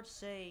really kind of hard to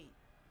say.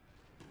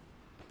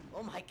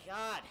 Oh my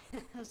God.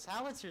 Those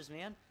howitzers,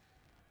 man.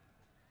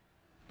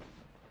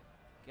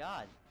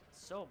 God,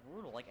 it's so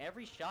brutal. Like,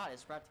 every shot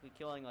is practically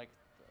killing, like,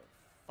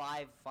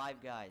 five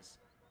guys.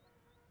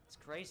 It's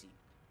crazy.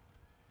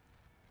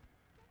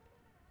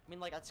 I mean,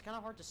 like, it's kind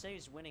of hard to say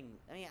who's winning.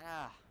 I mean,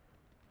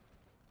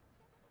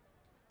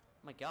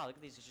 Oh my God, look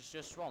at these. It's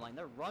just rolling.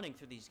 They're running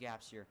through these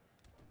gaps here.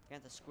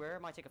 Again, the square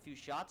might take a few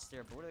shots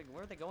there, but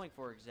what are they going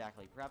for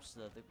exactly? Perhaps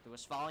the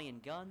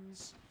Westphalian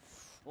guns?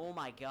 Oh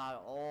my God,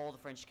 all the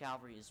French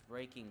cavalry is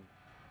breaking.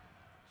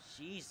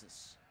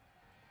 Jesus.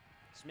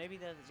 So maybe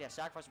yeah,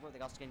 sacrifice worth. They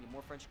also gonna get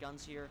more French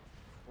guns here.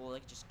 Or they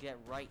could just get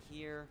right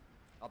here.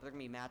 Oh, but they're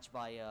gonna be matched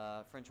by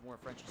more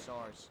French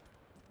hussars.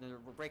 They're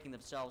breaking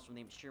themselves from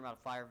the sheer amount of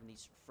fire from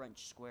these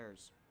French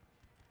squares.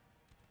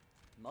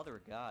 Mother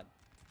of God.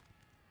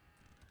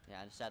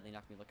 Yeah, and sadly not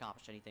gonna be able to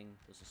accomplish anything,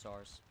 those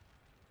hussars.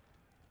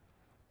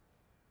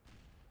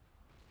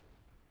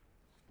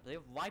 They've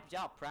wiped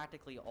out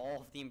practically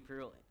all of the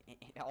Imperial,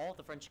 all of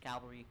the French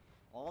cavalry,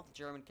 all of the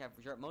German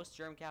cavalry. Most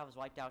German cav was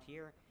wiped out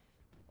here.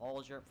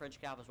 All French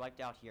cav was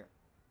wiped out here.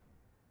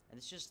 And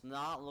it's just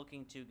not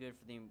looking too good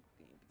for the...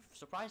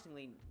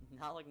 Surprisingly,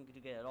 not looking too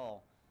good at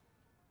all.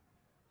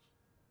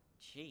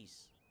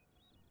 Jeez.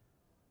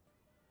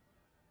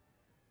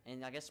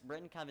 And I guess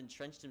Britain kind of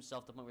entrenched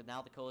himself to the point where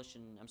now the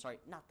coalition... I'm sorry,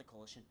 not the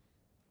coalition.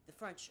 The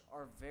French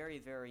are very,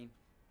 very,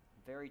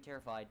 very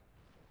terrified.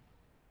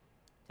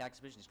 Attack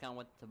expedition just kind of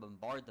went to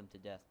bombard them to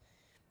death.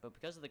 But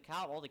because of the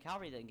all the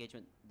cavalry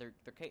engagement,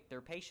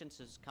 their patience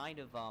has kind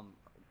of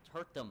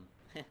hurt them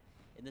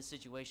in this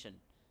situation.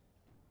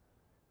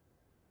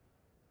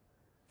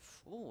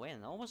 Oh,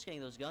 man, almost getting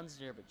those guns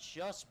there, but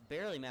just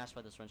barely matched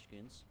by those French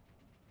goons.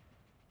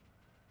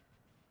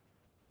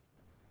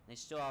 They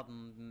still have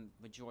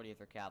majority of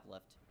their cav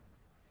left.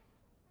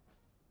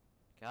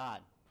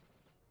 God.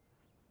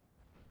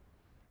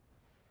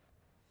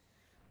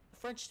 The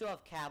French still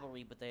have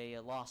cavalry, but they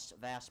lost a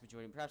vast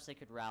majority. Perhaps they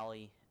could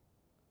rally.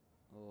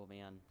 Oh,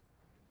 man.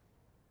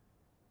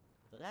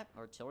 That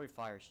artillery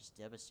fire is just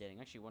devastating.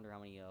 I actually wonder how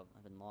many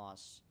have been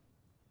lost.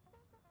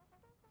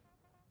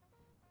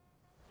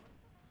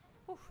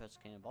 Whew, that's a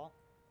cannonball.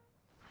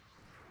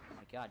 Oh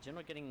my God,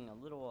 General getting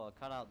a little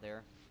cut out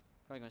there.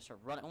 Probably gonna start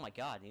running. Oh my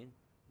God, dude.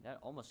 That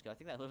almost got. I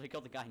think that literally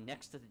killed the guy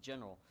next to the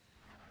general.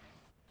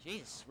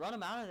 Jesus, run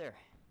him out of there.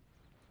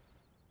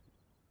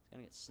 He's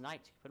gonna get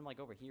sniped. Put him like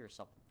over here or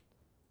something.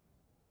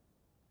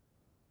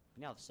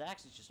 But now the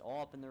Saxons just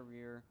all up in their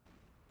rear.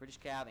 British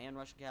cav and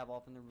Russian cav all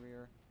up in the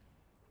rear.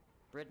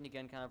 Britain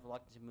again kind of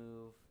reluctant to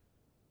move.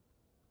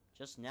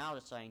 Just now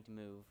deciding to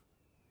move.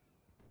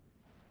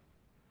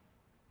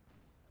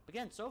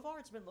 Again, so far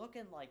it's been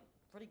looking like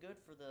pretty good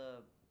for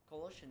the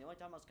coalition. The only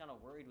time I was kind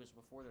of worried was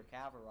before their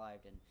cav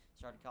arrived and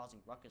started causing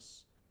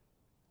ruckus.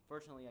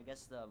 Fortunately, I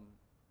guess the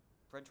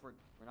French were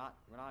not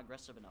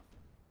aggressive enough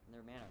in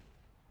their manner.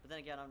 But then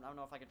again, I don't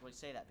know if I could really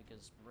say that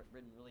because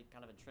Britain really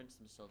kind of entrenched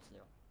themselves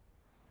there.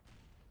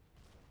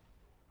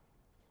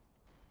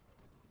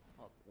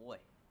 Oh boy.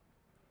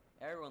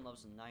 Everyone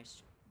loves a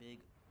nice big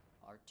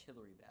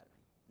artillery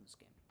battery in this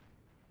game.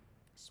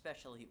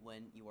 Especially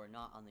when you are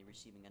not on the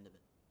receiving end of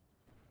it.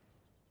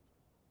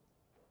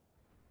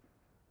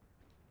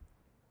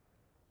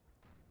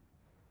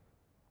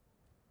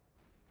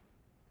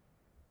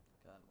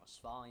 Got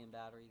Westphalian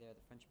battery there,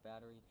 the French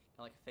battery. Kind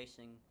of like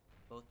facing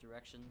both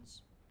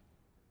directions.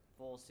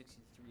 Full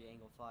 63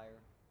 angle fire.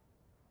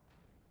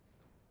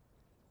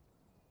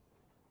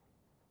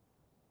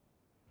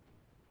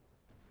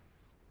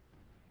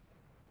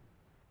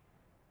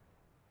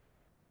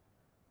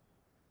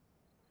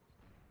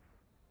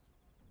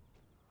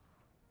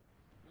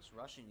 Those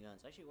Russian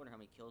guns. I actually wonder how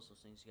many kills those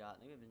things got.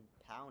 They've been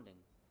pounding.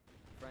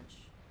 French.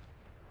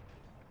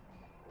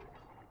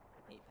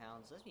 8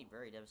 pounds. That's be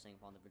very devastating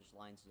upon the British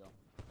lines, though.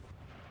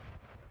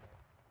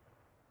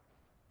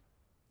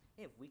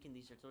 They have weakened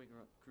these artillery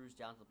crews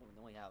down to the point where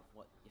they only have,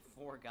 what,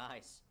 4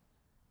 guys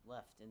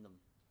left in them.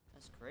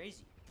 That's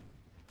crazy.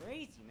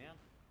 Crazy, man.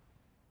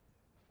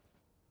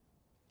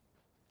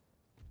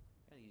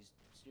 Gotta use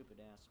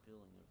stupid-ass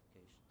building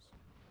notifications.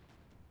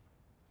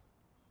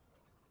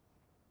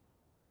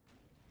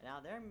 And now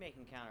they're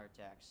making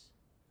counterattacks.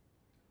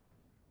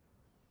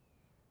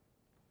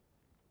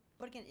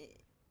 But again,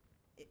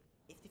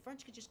 if the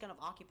French could just kind of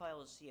occupy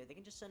Lucia, they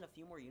can just send a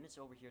few more units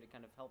over here to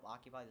kind of help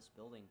occupy this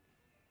building.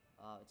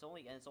 It's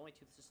only 2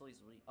 Sicilies.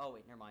 Oh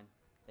wait, never mind.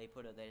 They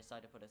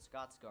decided to put a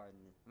Scots Guard in.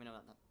 I mean,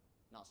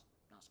 not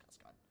Scots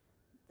Guard.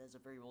 There's a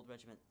very old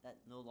regiment that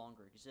no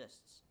longer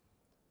exists.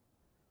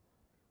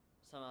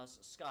 Some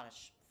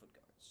Scottish Foot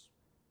Guards,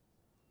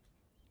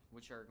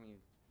 which are going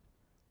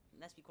to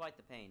must be quite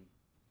the pain.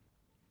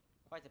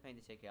 Quite the pain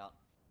to take out.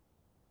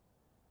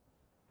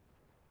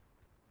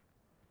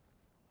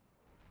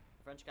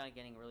 The French kind of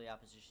getting really out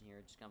of position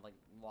here, just kind of like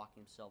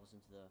locking themselves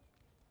into the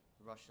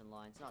Russian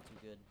lines. Not too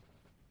good.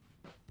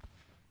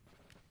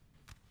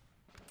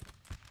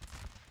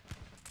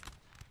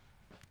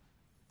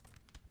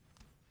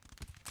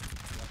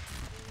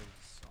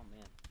 Oh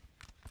man.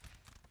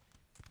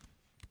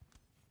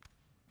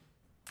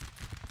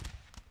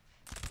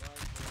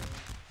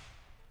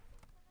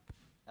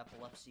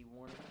 Epilepsy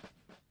warning.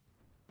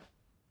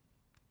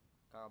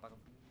 Carl back up.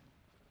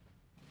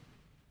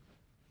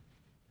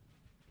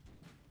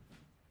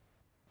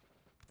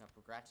 Now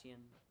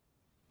Progratian.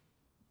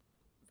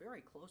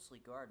 Very closely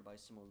guarded by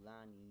some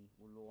Ulani.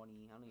 I don't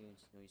even know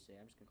what you say.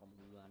 I'm just gonna call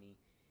him Ulani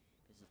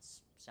because it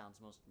sounds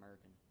most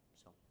American.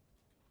 So.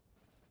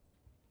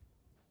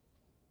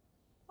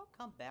 I'll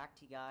come back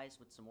to you guys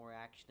with some more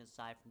action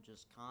aside from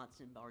just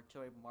constant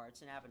artillery bombardment. It's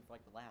been happening for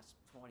like the last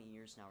 20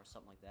 years now or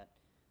something like that.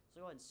 So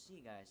go ahead and see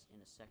you guys in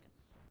a second.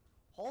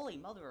 Holy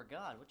mother of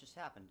God, what just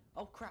happened?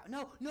 Oh crap,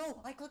 no, no,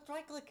 I clicked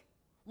right click.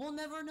 We'll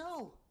never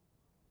know.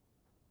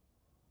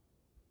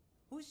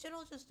 Whose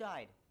general just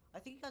died? I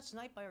think he got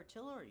sniped by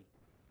artillery.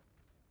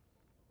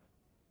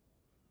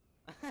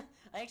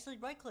 I actually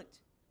right clicked.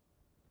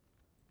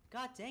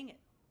 God dang it.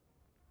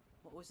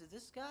 What was it,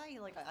 this guy?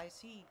 Like, I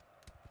see...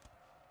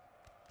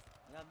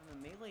 We have a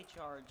melee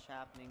charge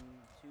happening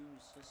to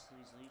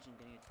Sicily's Legion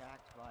getting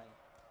attacked by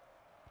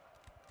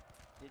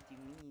 50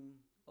 mean.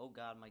 Oh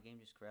god, my game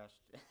just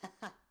crashed.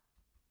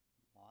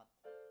 What?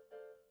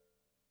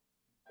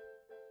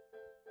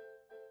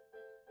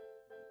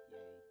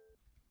 Yay.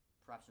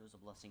 Perhaps it was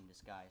a blessing in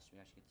disguise. We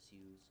actually get to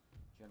see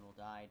whose general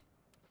died.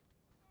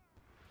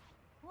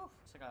 Woof.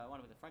 Looks like I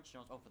went with the French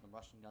generals. Oh, for the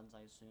Russian guns,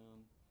 I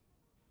assume.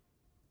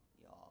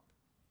 Yup.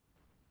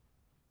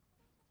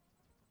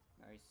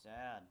 Very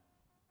sad.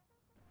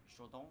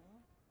 Chaudon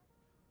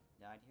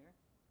died here.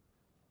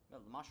 We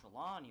got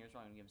Machalan here, so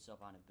I'm gonna give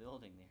himself on a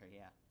building there,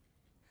 yeah.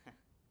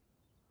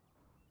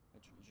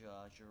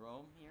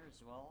 Jerome here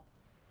as well.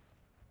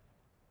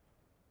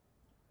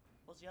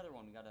 What's the other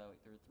one? We got there are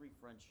 3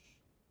 French.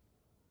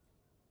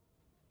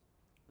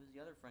 Who's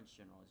the other French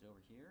general? Is he over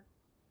here?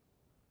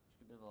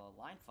 Just a bit of a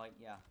line fight,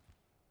 yeah.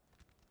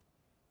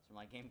 So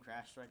my game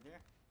crashed right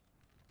there.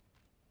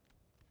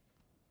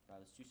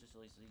 There's 2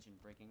 Sicily's Legion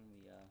breaking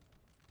the,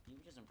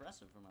 which is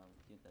impressive from a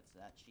unit that's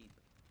that cheap.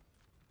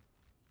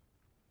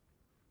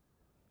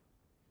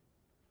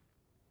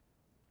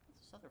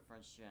 What's this other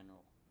French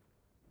general?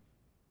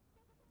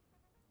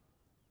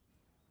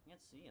 I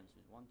can't see him, so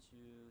there's 1, 2,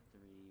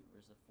 3,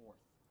 where's the 4th?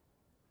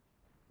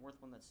 4th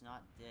one that's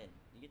not dead.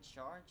 You get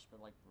charged, but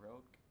like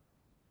broke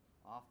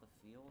off the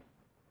field?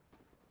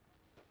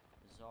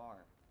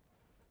 Bizarre.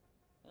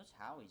 Those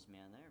Howies,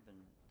 man, they've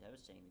been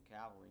devastating the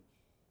cavalry.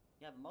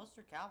 Yeah, but most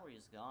of their cavalry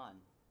is gone.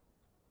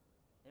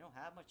 They don't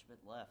have much of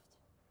it left.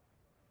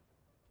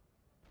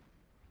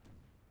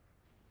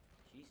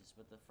 Jesus,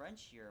 but the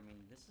French here, I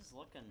mean, this is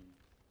looking...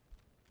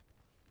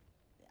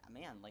 Yeah,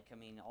 man, like, I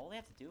mean, all they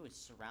have to do is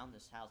surround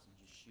this house and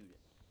just shoot it.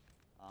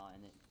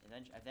 And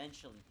then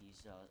eventually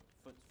these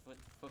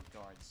foot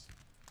guards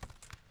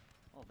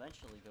will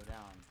eventually go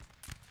down.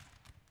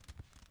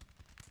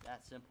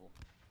 That simple.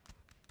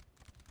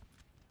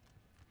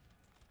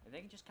 If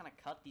they can just kind of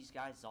cut these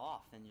guys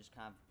off and just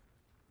kind of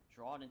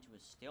draw it into a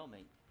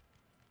stalemate.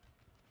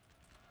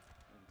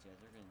 These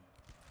guys are getting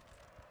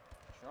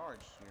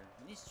charged here.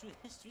 And these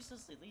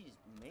Sicily lead is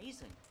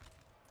amazing.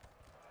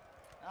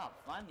 Oh,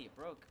 finally it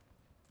broke.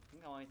 I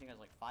think the only thing has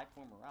like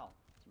 5-4 morale.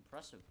 It's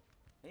impressive.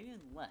 Maybe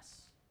even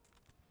less.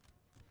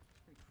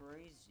 Pretty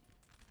crazy.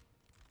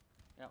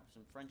 Yeah,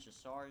 some French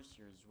hussars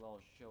here as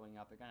well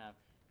showing up. They're gonna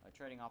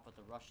trading off with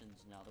the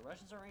Russians now. The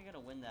Russians aren't gonna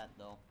win that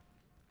though.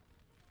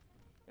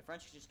 The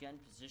French could just get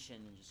in position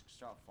and just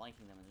start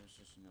flanking them, and there's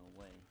just no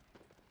way.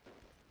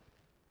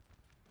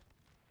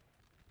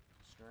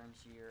 Skirms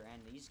here,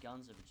 and these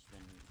guns have just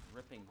been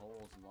ripping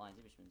holes in lines.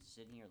 They've just been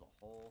sitting here the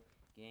whole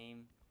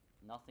game.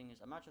 Nothing is.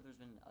 I'm not sure there's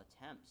been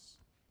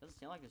attempts. Doesn't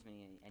seem like there's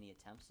been any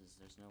attempts, as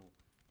there's no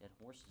dead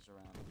horses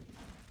around.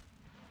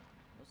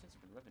 Those things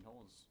have been ripping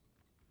holes.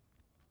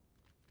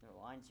 There are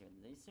lines here.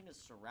 These things are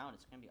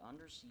surrounded. It's gonna be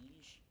under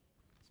siege.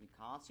 It's gonna be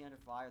constantly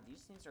under fire.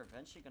 These things are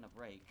eventually gonna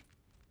break.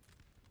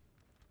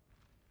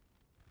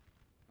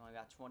 Only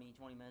got 20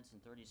 minutes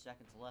and 30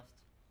 seconds left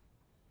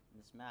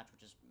in this match,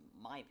 which is, in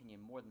my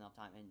opinion, more than enough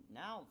time. And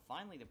now,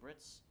 finally, the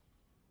Brits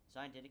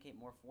decided to dedicate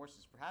more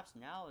forces. Perhaps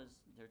now is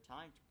their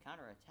time to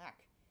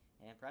counterattack.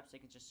 And perhaps they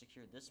can just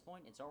secure this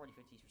point. It's already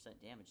 50%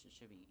 damage. It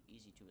should be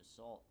easy to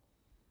assault.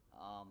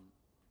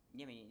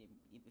 Yeah, I mean,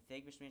 if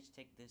they manage to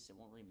take this, it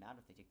won't really matter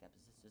if they take that,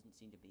 because this doesn't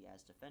seem to be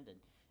as defended,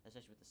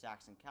 especially with the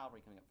Saxon cavalry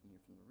coming up from here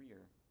from the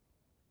rear.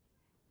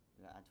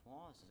 We got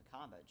Antoine. This is a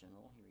combat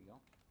general. Here we go.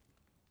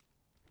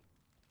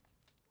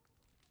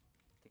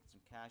 Taking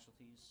some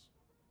casualties.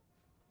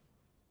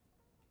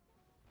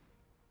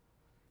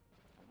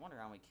 I wonder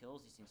how many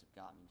kills these things have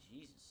got me.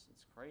 Jesus,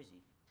 it's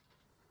crazy.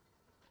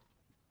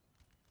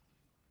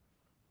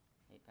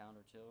 8-pound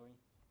artillery.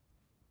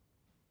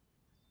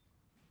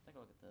 Take a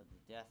look at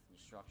the death and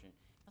destruction.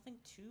 Nothing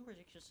too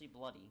ridiculously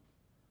bloody.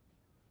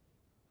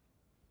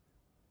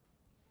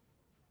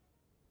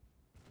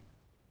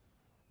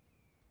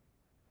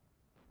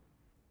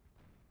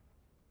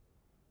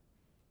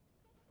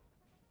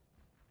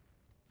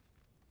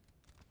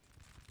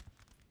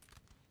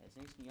 This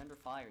thing's gonna be under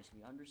fire. It's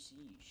gonna be under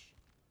siege.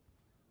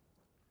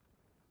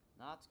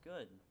 Not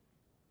good.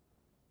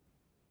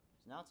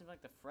 So now it seems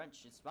like the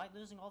French, despite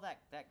losing all that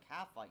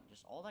cav fight,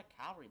 just all that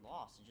cavalry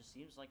lost, it just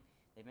seems like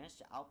they managed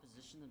to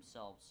outposition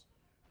themselves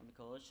from the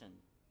coalition.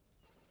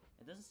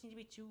 It doesn't seem to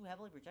be too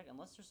heavily protected,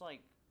 unless there's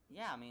like,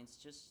 yeah, I mean, it's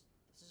just,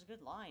 this is a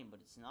good line, but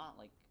it's not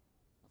like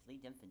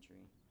elite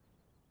infantry.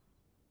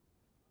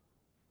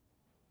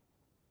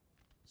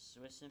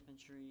 Swiss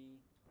infantry.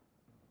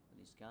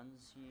 These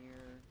guns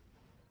here.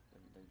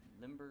 They're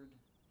limbered.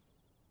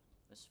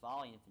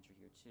 Westphalian infantry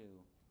here too.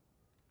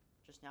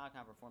 Just now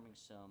kind of performing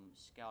some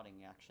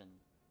scouting action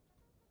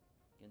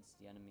against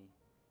the enemy.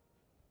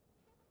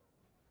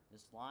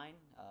 This line,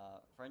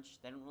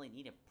 French, they don't really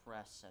need a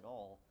press at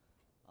all.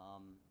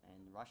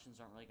 And the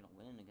Russians aren't really going to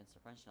win against the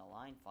French in a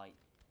line fight.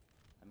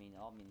 I mean,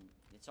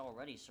 it's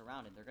already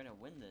surrounded. They're going to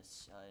win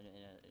this in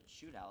a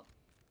shootout.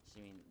 So,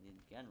 I mean,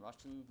 again,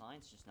 Russian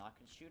line's just not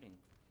good shooting.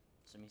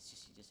 So, I mean,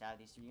 you just have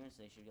these 3 units,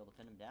 they should be able to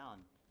pin them down.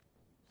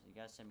 So, you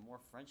got to send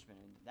more Frenchmen.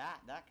 I mean,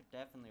 that could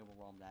definitely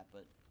overwhelm that,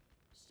 but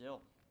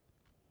still,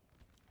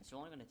 it's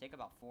only going to take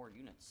about 4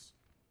 units.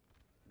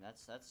 And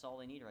that's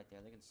all they need right there.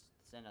 They can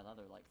send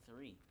another, like,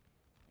 3.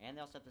 And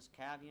they also have this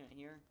cav unit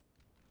here.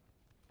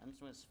 And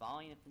this one's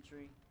following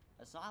infantry.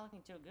 That's not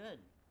looking too good.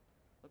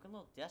 Looking a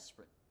little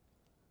desperate.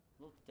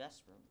 A little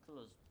desperate. Look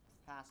at those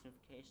fast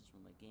notifications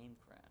when my game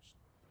crashed.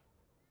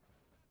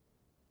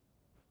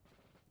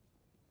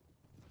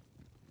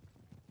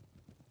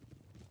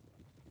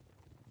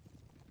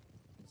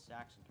 And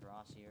SAXON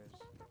Cuirassiers.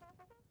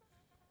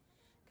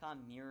 Kind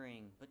of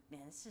mirroring. But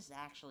man, this is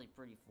actually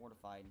pretty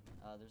fortified.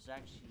 There's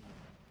actually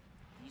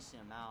a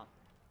decent amount.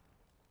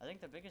 I think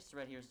the biggest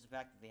threat here is the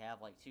fact that they have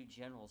like 2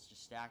 generals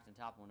just stacked on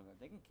top of one another. If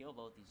they can kill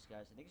both these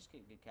guys, I think just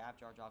get a good cav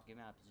charge off, get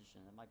them out of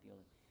position, that might be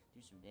able to do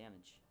some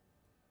damage.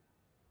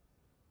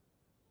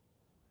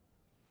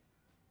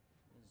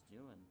 What is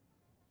doing?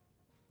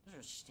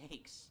 Those are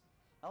stakes.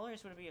 How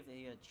hilarious would it be if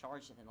they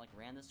charged and then like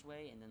ran this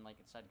way and then like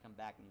decided to come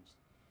back and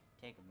just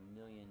take a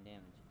million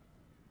damage?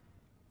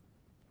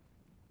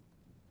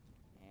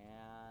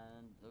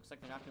 And looks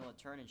like they're not going to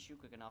turn and shoot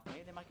quick enough.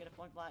 Maybe they might get a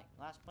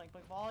last point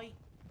blank volley.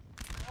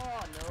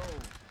 Oh no!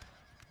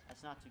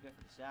 That's not too good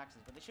for the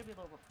Saxons, but they should be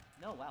able to.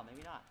 No, wow,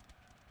 maybe not.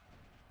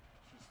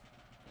 Jeez.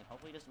 And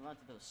hopefully he doesn't run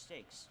through those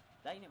stakes.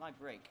 That unit might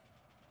break.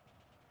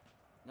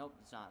 Nope,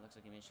 it's not. It looks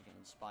like he managed to get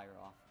an Inspire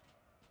off.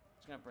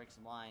 It's gonna break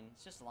some line.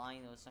 It's just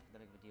lying though, it's not that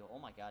big of a deal. Oh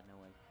my god, no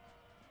way.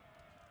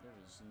 There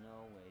is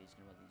no way he's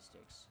gonna run through these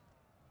stakes.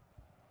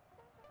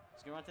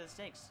 He's gonna run through the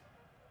stakes.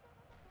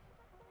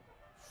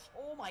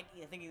 Oh my,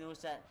 I think he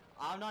noticed that.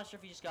 I'm not sure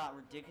if he just got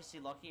ridiculously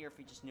lucky or if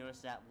he just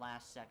noticed that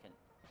last second.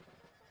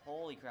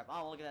 Holy crap.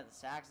 Oh, look at that. The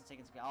Saxons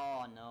taking some.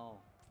 Oh, no.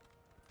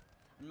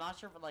 I'm not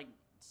sure if, like,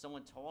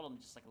 someone told him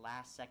just, like,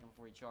 last second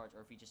before he charged,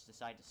 or if he just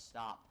decided to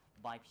stop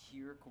by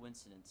pure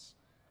coincidence.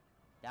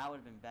 That would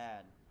have been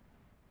bad.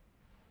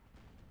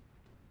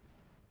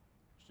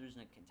 Just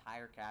losing an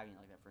entire cav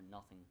like that for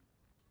nothing.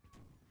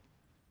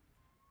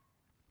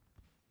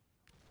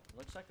 It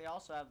looks like they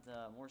also have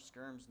the more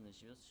skirms in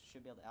this. You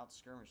should be able to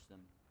out-skirmish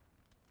them.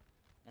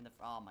 And the.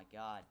 Oh, my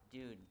God.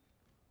 Dude.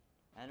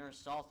 And they're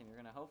assaulting. You're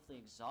gonna hopefully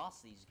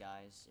exhaust these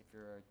guys if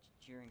you're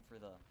cheering for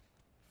the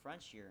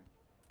French here.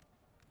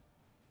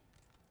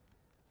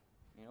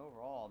 I mean,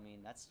 overall, I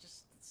mean, it's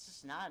just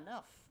not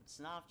enough. It's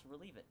not enough to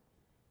relieve it.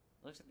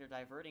 Looks like they're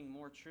diverting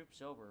more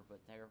troops over,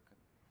 but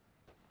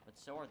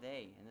so are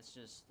they. And it's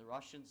just, the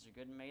Russians are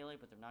good in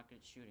melee, but they're not good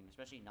at shooting,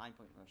 especially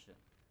 9-point Russia.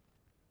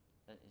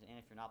 And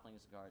if you're not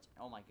playing as the guards.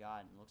 Oh my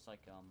god, it looks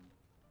like,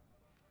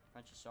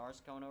 French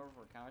Hussars coming over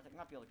for a counterattack.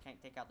 Might be able to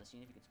take out this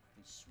unit if you could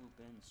quickly swoop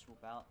in and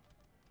swoop out.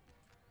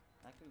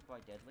 That could be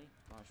quite deadly.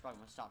 Well, I'm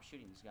probably going to stop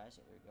shooting these guys.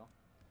 Yeah, there you go.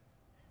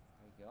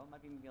 There you go. Might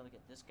even be able to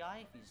get this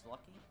guy if he's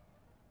lucky.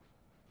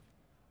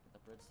 Get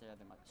the Brits there.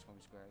 They might be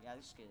swarming square. Yeah,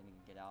 this guy didn't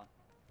even get out.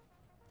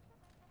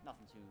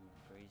 Nothing too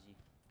crazy.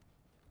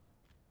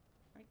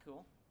 Very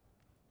cool.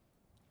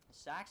 The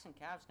Saxon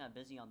Cav's kind of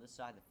busy on this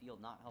side of the field,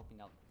 not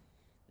helping out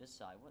this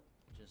side. What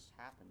just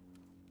happened?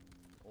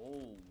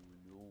 Oh,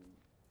 no.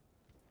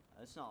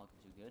 That's not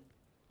looking too good.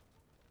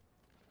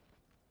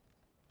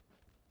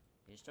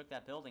 They just took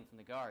that building from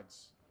the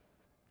guards.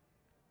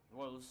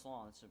 Royal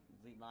Lucelon, that's a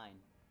elite line.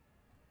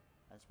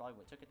 That's probably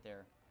what took it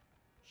there.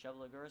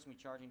 Chevaliers gonna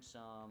be charging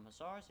some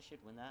Hussars. They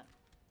should win that.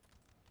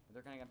 But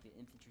they're gonna have the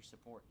infantry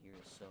support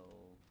here, so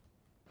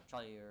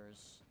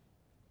Chevaliers,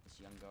 this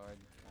young guard.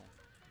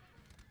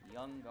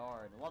 Young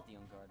guard. I love the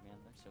young guard, man.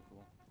 They're so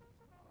cool.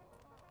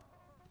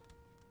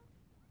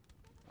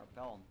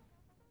 Repel them.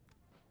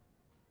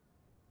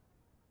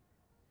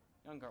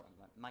 Young guard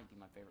might be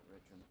my favorite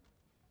regiment.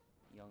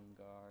 Young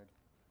guard.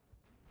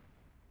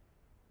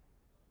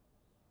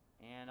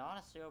 And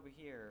honestly, over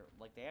here,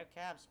 like, they have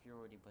cav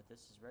superiority, but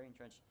this is very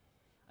entrenched.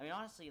 I mean,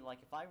 honestly, like,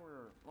 if I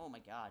were, oh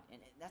my god, and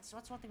that's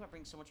one thing about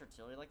bringing so much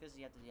artillery like this.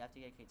 You have to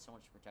dedicate so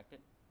much to protect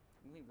it.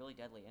 It can be really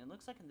deadly, and it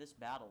looks like in this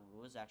battle it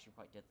was actually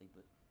quite deadly.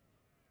 But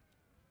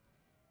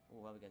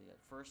oh, what we got? The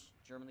first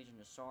German Legion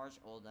Hussars.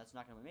 Oh, that's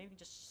not gonna. Maybe we can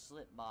just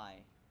slip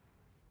by.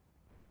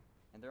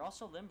 And they're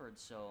also limbered,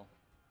 so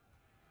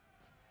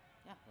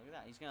yeah, look at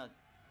that. He's gonna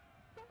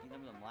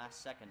limber them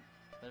last second,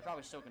 but they're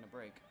probably still gonna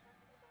break.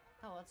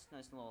 Oh, that's a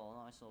nice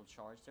little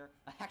charge there.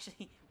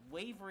 Actually,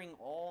 wavering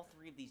all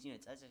 3 of these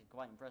units. That's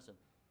quite impressive.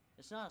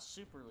 It's not a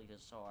super elite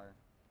Hussar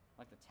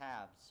like the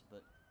tabs,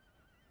 but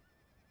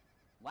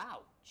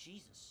wow,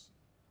 Jesus.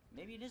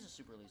 Maybe it is a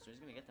super elite, so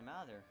he's gonna get them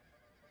out of there.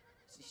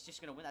 He's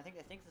just gonna win. I think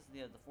this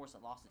is the force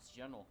that lost its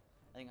general.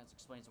 I think that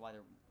explains why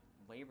they're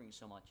wavering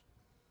so much.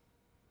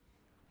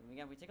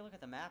 Again, if we take a look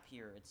at the map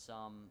here, it's,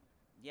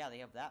 yeah, they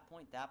have that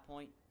point,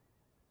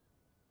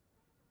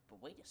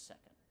 but wait a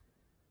second.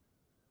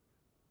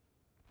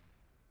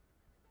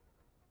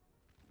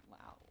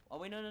 Wow. Oh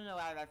wait, no,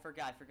 I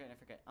forgot.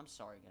 I'm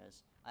sorry,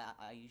 guys.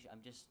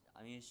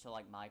 I'm used to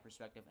like my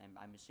perspective, and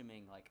I'm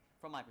assuming like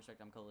from my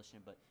perspective I'm coalition,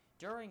 but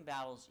during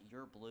battles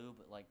you're blue,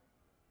 but like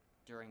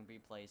during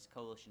replays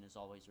coalition is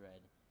always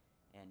red,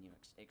 and you know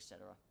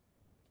etc.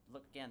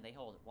 Look again, they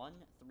hold 1,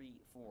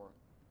 3, 4.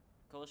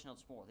 Coalition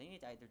holds 4. They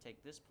need to either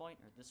take this point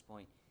or this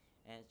point,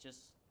 and it's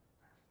just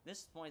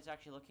this point is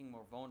actually looking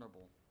more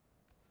vulnerable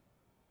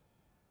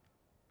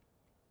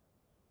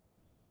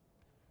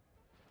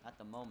at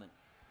the moment.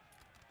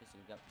 So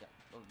we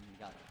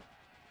got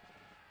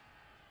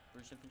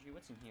British infantry.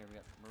 What's in here? We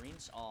got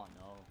Marines. Oh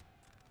no.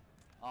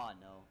 Oh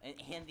no.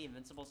 And the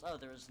Invincibles. Oh,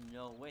 there is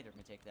no way they're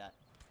gonna take that.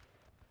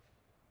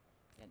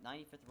 Yeah,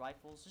 95th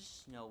Rifles. There's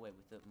just no way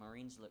with the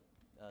Marines, the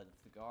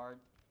Guard,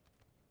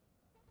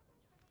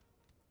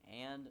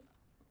 and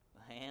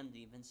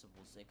the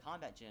Invincibles. The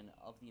combat gen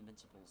of the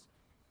Invincibles.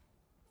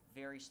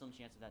 Very slim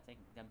chance of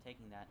them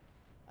taking that.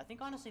 I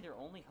think honestly their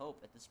only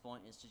hope at this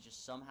point is to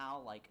just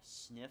somehow like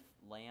sniff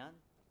Lan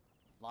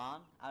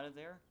out of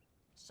there.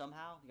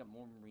 Somehow. You got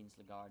more Marines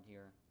Lagarde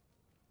here.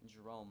 And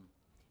Jerome.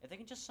 If they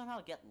can just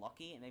somehow get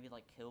lucky and maybe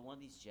like kill one of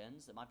these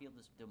gens that might be able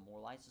to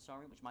demoralize this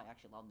army, which might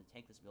actually allow them to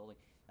take this building.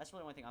 That's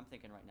really the only thing I'm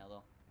thinking right now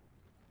though.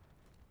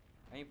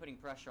 I mean putting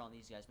pressure on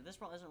these guys, but this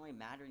point doesn't really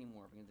matter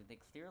anymore because they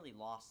clearly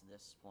lost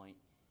this point.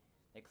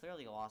 They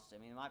clearly lost. I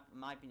mean, in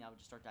my opinion, I would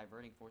just start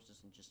diverting forces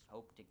and just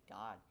hope to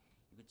God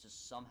you could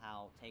just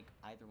somehow take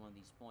either one of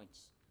these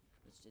points.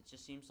 It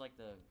just seems like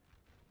the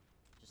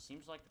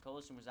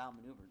coalition was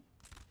outmaneuvered.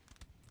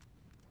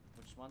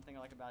 Which is one thing I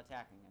like about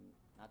attacking and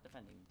not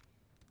defending.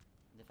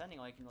 Defending,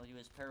 all you can really do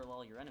is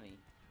parallel your enemy.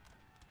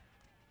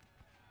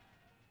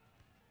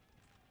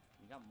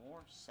 We got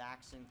more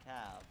Saxon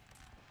Cav.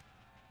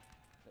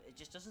 But it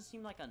just doesn't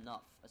seem like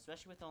enough,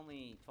 especially with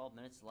only 12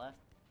 minutes left.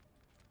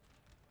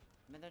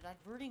 I mean, they're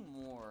diverting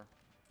more.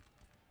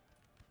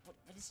 But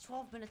is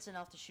 12 minutes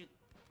enough to shoot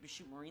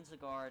Marines of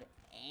the Guard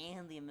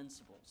and the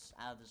Invincibles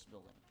out of this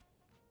building?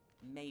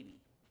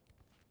 Maybe.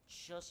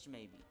 Just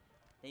maybe.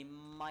 They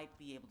might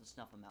be able to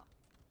snuff them out.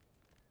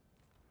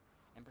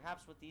 And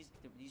perhaps with these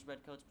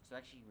redcoats, they're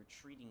actually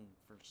retreating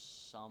for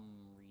some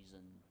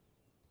reason.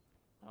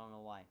 I don't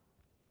know why.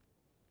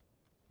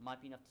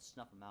 Might be enough to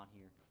snuff them out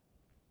here.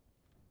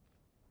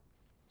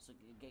 So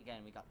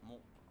again, we got more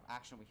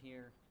action over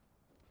here.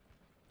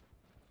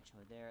 Action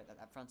over there.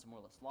 That front's more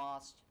or less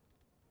lost.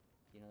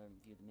 Get another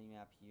view of the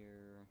minimap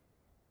here.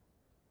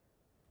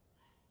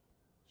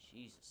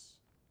 Jesus.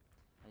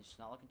 It's just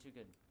not looking too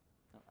good.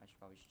 No, I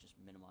probably should just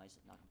minimize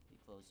it, not completely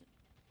close it.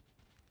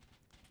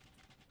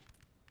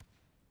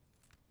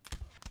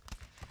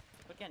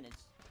 But again,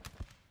 it's...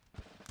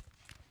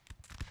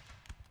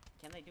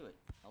 Can they do it?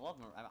 I love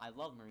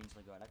Marines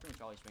Lagarde. I pretty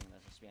much always bring them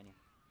as a Spaniard.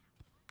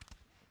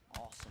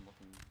 Awesome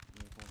looking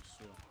uniforms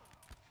too.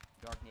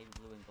 Dark navy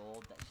blue and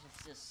gold. That's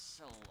just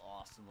so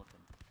awesome looking.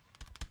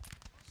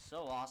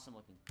 So awesome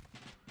looking.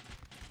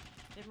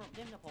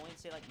 Didn't Napoleon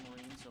say like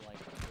Marines are like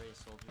the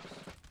greatest soldiers?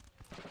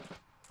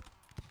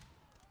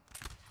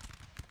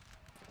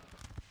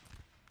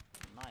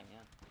 My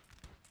man.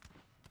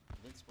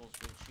 Invincible's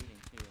great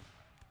shooting too.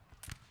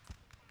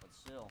 But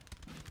still.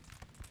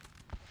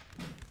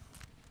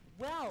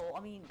 Well, I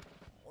mean,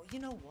 you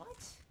know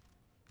what?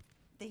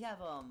 They have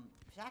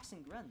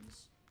Saxon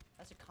Grens.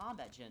 That's a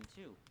combat gen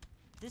too.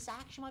 This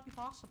actually might be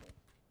possible.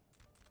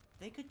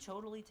 They could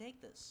totally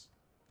take this.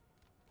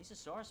 These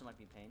Astartes might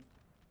be a pain.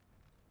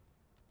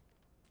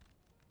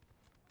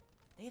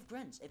 They have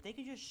Grens. If they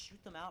could just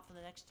shoot them out for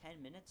the next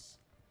 10 minutes,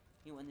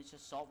 you know, and it's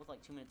assault with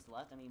like 2 minutes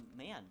left, I mean,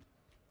 man,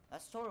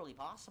 that's totally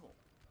possible.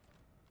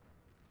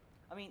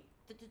 I mean,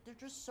 they're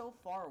just so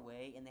far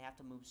away, and they have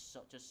to move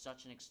to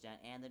such an extent,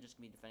 and they're just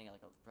gonna be defending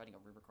like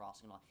a river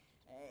crossing and all.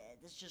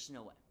 There's just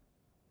no way.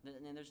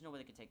 And there's no way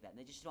they could take that. And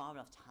they just don't have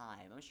enough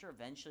time. I'm sure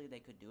eventually they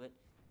could do it.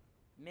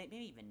 Maybe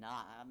even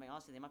not. I mean,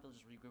 honestly, they might be able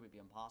to just regroup. It'd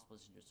be impossible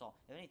to assault.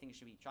 If anything, it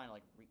should be trying to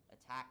like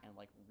attack and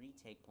like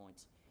retake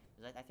points.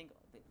 Because I think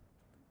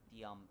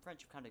the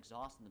French have kind of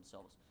exhausted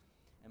themselves,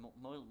 and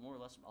more or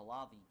less a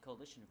lot of the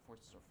coalition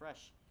forces are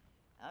fresh.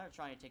 And they're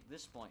trying to take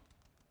this point,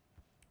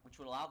 which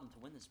would allow them to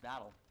win this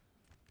battle.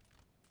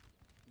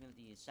 Even with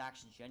the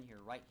Saxon gen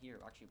here, right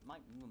here, actually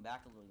might move him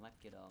back a little. You might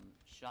get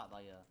shot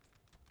by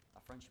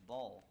a French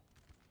ball.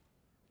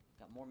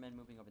 Got more men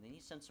moving over. They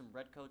need to send some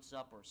redcoats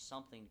up or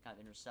something to kind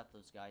of intercept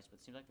those guys,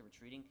 but it seems like they're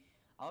retreating.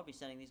 I would be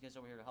sending these guys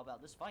over here to help out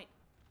this fight.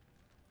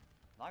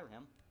 If I were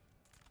him.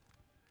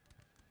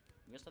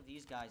 We just have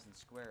these guys in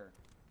square.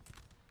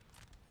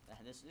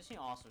 And this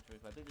unit also looks really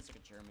cool. I believe this is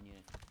like a German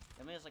unit.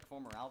 I mean, it's like 4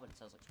 morale, but it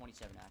says like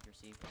 27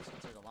 accuracy. But it's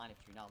considered a line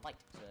infantry, not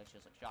light. So it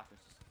actually has like shock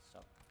resistance and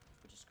stuff,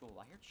 which is cool.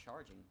 I hear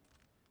charging.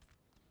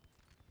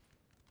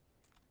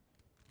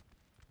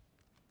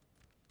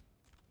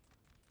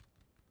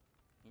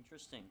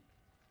 Interesting.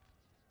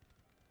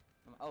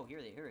 Oh, here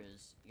it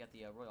is. You got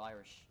the Royal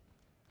Irish,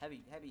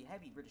 heavy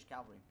British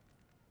cavalry.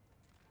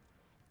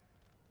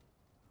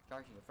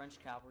 Charging the French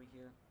cavalry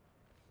here.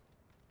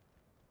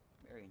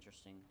 Very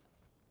interesting.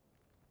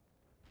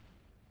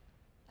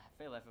 I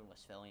feel like if it was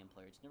Westphalian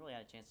players, never really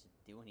had a chance to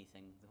do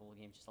anything. The whole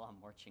game, just a lot of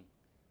marching.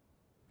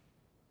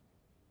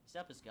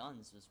 Except his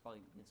guns was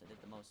probably did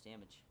the most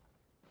damage.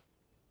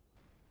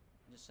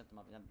 I just set them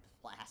up and then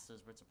blast those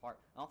Brits apart.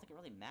 I don't think it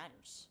really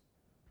matters.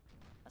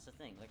 That's the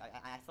thing. Like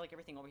I feel like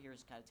everything over here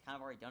is kind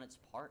of already done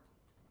its part,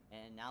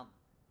 and now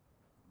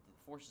the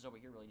forces over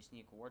here really just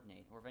need to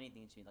coordinate, or if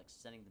anything, needs to be like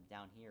sending them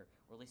down here,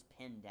 or at least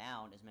pin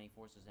down as many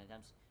forces and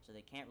attempts so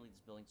they can't leave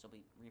this building. So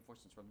be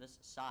reinforcements from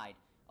this side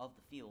of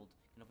the field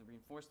can hopefully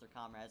reinforce their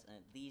comrades and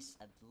at least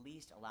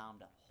allow them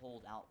to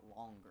hold out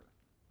longer.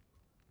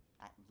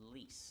 At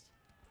least.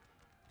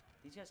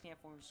 These guys can't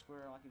form a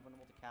square. I might be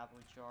vulnerable to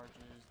cavalry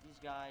charges.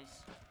 These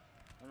guys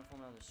are gonna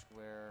form another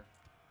square.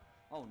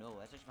 Oh no,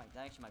 that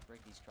actually might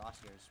break these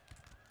crosshairs.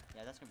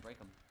 Yeah, that's gonna break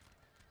them.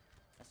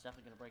 That's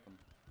definitely gonna break them.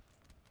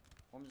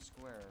 Form the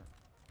square.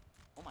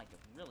 Oh my god,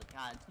 really?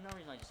 God, there's no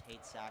reason I just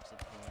hate Saxon.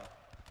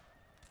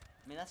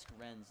 I mean, that's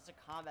Gren's. It's a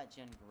combat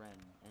gen Gren,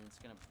 and it's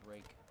gonna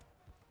break.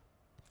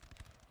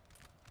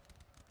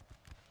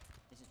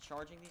 Is it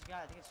charging these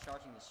guys? I think it's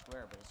charging the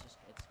square, but it's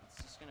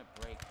just gonna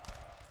break.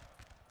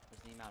 There's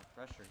the amount of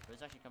pressure, but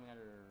it's actually coming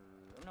under.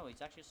 Oh no,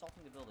 it's actually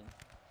assaulting the building.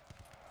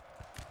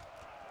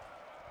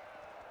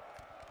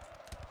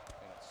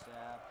 I got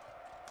stab.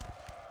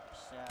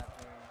 Stab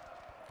here.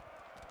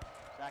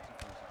 Saxon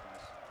comes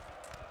across.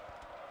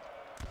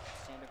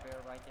 Sander bear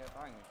right there,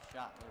 firing a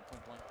shot with a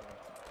point blank there.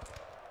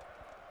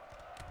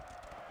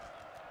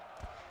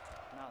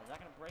 Now, is that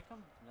gonna break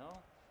him? No,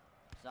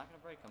 it's not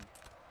gonna break him.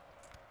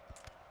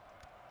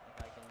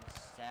 If I can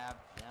stab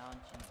down,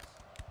 jeez.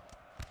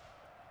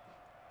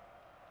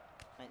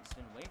 It's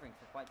been wavering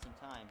for quite some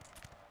time.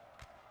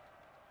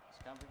 It's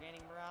kind of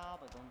regaining morale,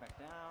 but going back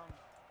down.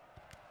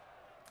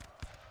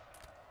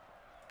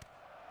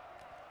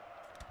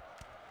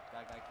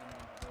 Guy coming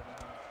into the building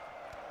here.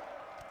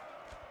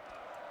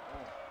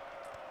 Oh.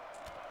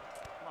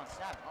 Come on,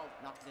 stab. Oh,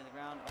 knocked him to the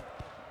ground. Oh,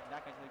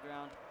 that guy to the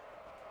ground.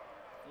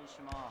 Finish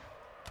him off.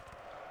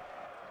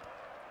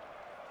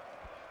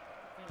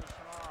 Finish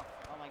him off.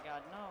 Oh my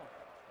god, no.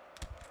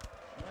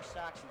 More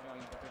Saxons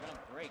going, but they're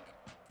gonna break.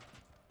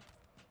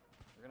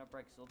 They're gonna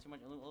break. It's a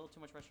little too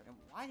much pressure. And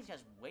why are these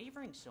guys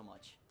wavering so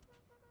much?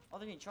 Oh,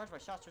 they're getting charged by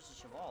shots versus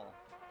Cheval.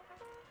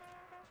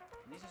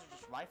 And these guys are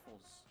just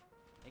rifles.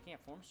 They can't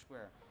form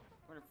square.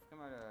 Come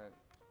over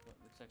what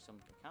looks like some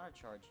counter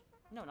charge.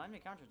 No, not even a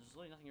counter. There's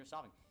literally nothing you're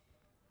stopping.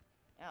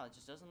 Yeah, it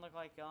just doesn't look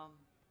like yeah,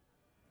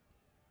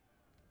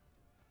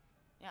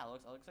 it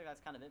looks like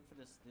that's kind of it for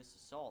this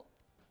assault.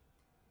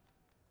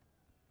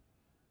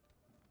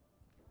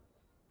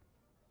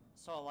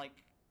 So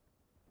like,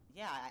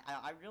 yeah,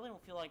 I really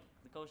don't feel like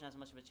the Goshen has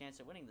much of a chance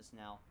at winning this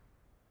now.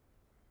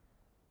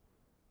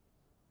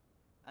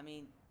 I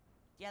mean,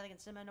 yeah, they can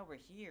send men over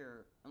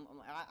here.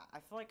 I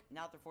feel like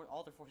now that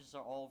all their forces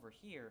are all over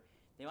here,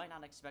 they might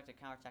not expect a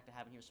counterattack to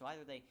happen here. So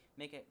either they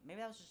make it, maybe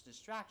that was just a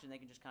distraction. They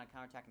can just kind of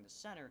counterattack in the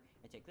center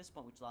and take this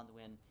point, which allowed them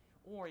to win,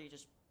 or you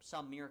just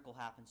some miracle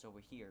happens over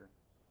here.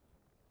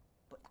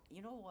 But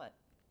you know what?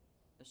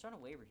 They're starting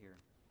to waver here.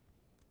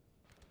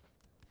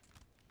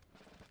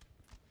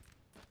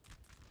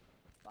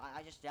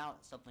 I just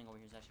doubt something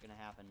over here is actually going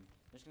to happen.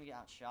 They're just going to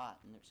get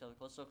outshot, and they're so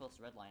close to the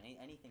red line.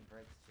 Anything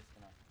breaks, it's just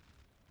going to.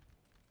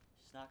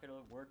 It's not going to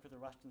work for the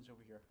Russians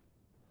over here.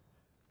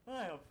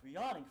 I am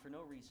yawning for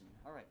no reason.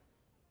 All right.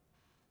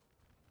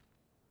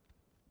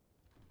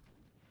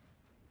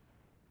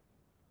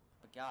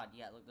 But God,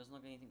 yeah, look, doesn't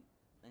look like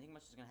anything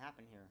much is going to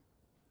happen here.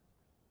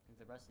 I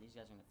think the rest of these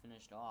guys are going to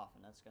finish it off,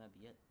 and that's going to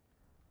be it.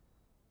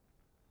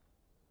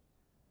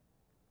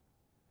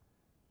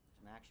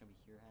 Some action will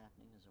be here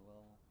happening as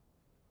well.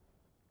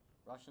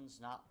 Russians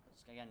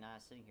again,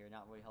 not sitting here,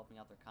 not really helping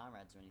out their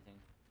comrades or anything.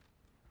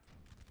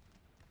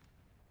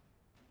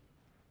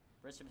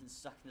 Brits have been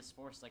stuck in this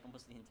force like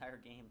almost the entire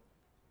game.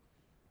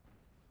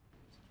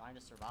 Just trying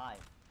to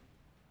survive.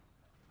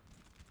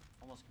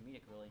 Almost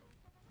comedic, really.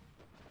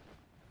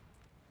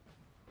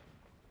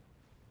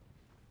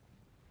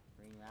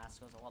 Green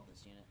Rascals, I love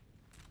this unit.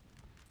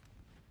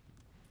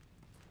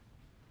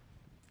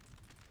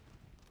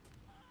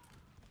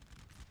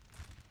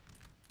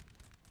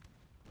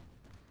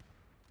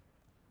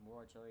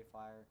 More artillery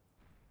fire.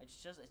 It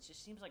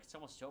just seems like it's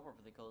almost over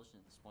for the coalition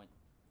at this point.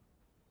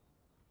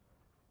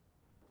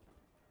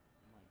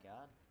 Oh my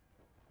god.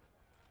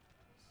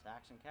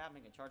 Saxon Cav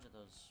making charge of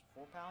those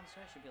 4 pounds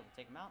here. Should be able to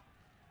take them out.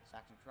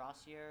 Saxon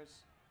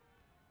Crosshairs.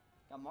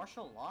 Got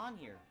Marshal Lon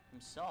here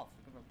himself.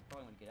 We're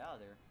probably going to get out of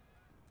there.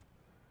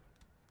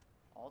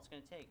 All it's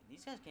going to take.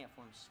 These guys can't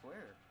form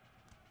square.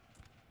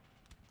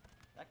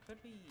 That could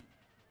be.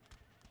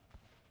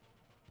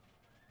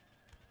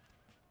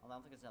 I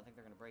don't think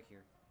they're going to break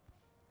here.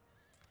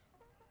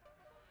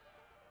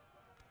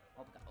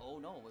 Oh, oh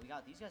no, we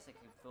got these guys that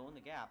can fill in the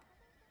gap.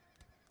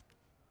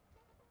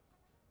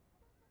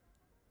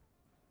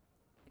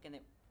 Again,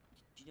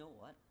 do you know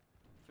what?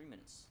 3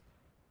 minutes.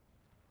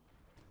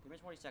 3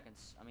 minutes 40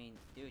 seconds. I mean,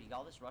 dude, you got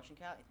all this Russian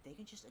cap. If they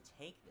can just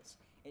take this,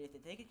 if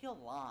they could kill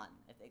Lan,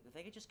 if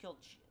they could just kill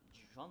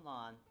John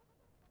Lan,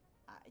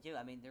 dude,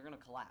 I mean, they're gonna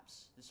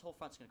collapse. This whole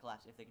front's gonna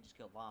collapse if they can just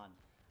kill Lan.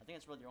 I think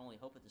that's really their only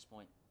hope at this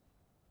point.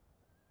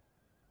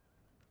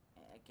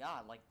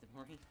 God, like the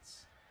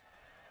Marines.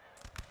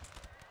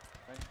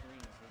 French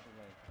Marines lead the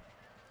way.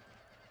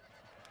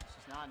 It's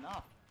just not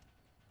enough.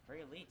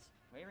 Very elite.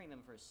 Wavering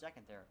them for a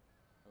second there.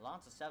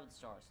 Lan's a 7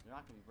 stars. They're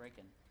not gonna be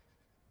breaking.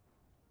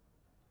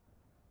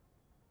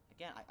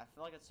 Again, I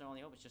feel like that's their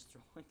only hope. It's just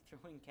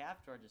throwing cav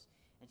charges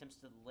and attempts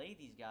to delay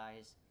these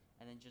guys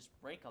and then just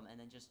break them and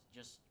then just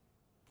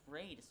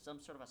pray to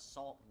some sort of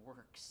assault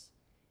works.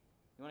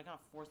 You want to kind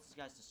of force these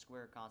guys to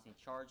square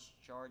constantly. Charge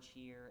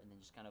here, and then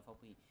just kind of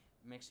hopefully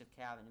mix with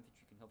cav and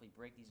infantry can hopefully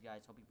break these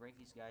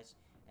guys.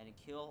 And then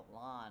kill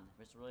Lan.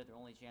 It's really their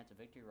only chance of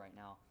victory right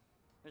now.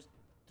 There's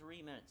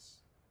 3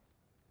 minutes.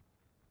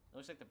 It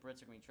looks like the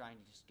Brits are going to be trying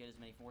to just get as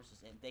many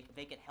forces, and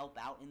they could help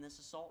out in this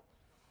assault.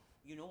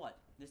 You know what?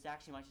 This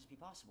actually might just be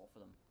possible for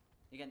them.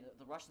 Again,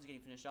 the Russians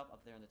getting finished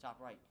up there in the top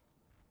right.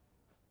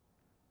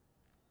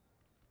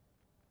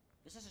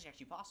 This is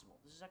actually possible.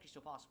 This is actually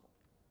still possible.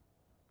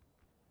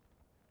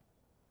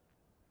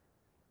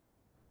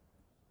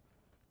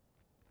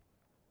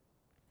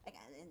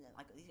 And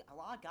like a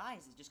lot of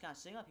guys is just kind of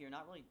sitting up here,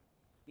 not really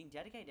being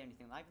dedicated to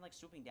anything. Not even like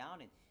swooping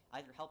down and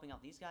either helping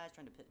out these guys,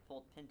 trying to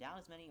pin down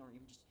as many, or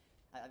even just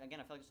again,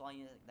 I feel like there's a lot of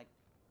you that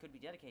could be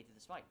dedicated to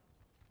this fight.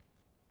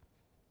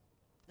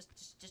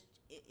 Just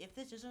if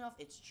this is enough,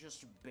 it's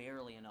just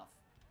barely enough.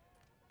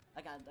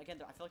 Again, I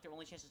feel like their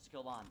only chance is to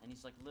kill Lan, and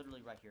he's like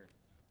literally right here.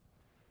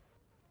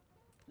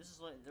 This is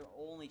their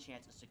only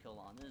chance is to kill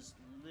Lan. This is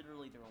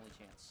literally their only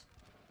chance.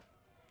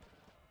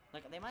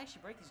 Like, they might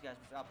actually break these guys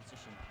with their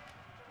opposition.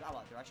 How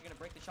about they're actually going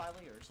to break the Shy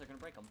Leaders. They're going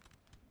to break them.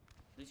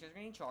 These guys are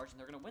getting charged, and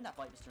they're going to win that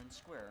fight, Mr.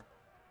 Square.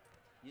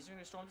 These are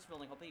going to storm this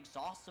building, hopefully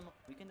exhaust them,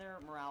 weaken their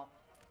morale.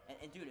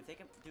 And dude, if they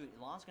can... Dude,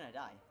 Lan's going to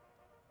die.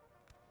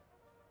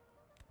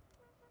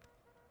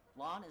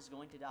 Lan is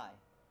going to die.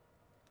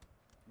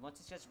 And once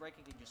these guys break,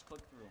 you can just click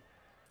through.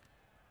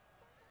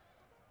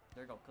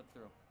 There you go, click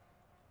through.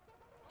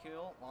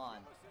 Kill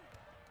Lan.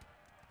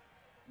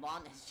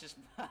 Lan is just...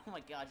 Oh my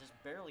god, just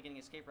barely getting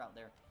escape route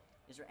there.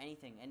 Is there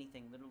anything,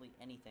 literally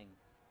anything?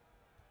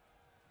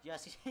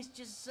 Yes, he's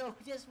just so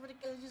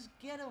desperate to just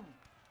get him.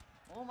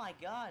 Oh my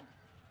god.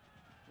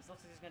 This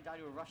looks like he's gonna die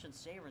to a Russian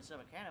saber instead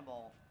of a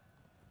cannonball.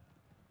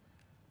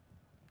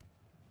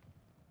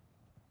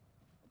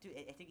 Dude,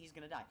 I think he's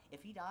gonna die.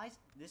 If he dies,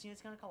 this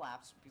unit's gonna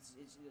collapse because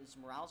its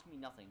morale's gonna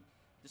be nothing,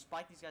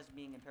 despite these guys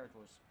being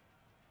imperators.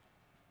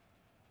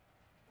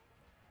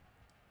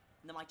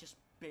 And that might just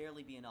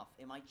barely be enough.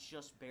 It might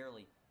just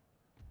barely.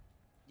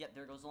 Yep,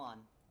 there goes Lan.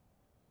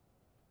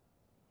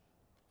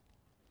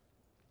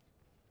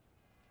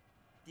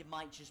 It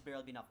might just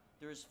barely be enough.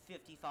 There's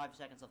 55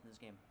 seconds left in this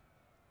game.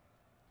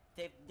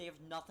 They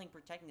have nothing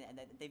protecting it, and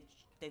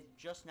they've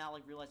just now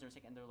like realized they're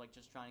sick, and they're like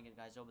just trying to get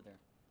guys over there.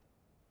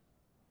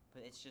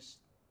 But it's just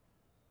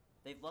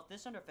they've left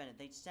this undefended.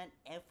 They sent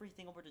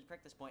everything over to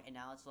protect this point, and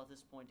now it's left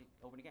this point to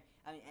open again.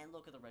 I mean, and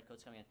look at the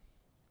redcoats coming in.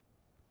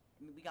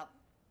 I mean, we got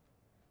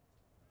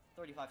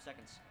 35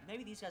 seconds.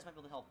 Maybe these guys might be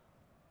able to help.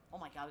 Oh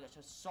my god, we got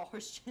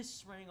SARS just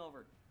sprinting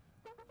over.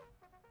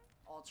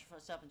 Oh, let's try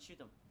to step and shoot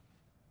them.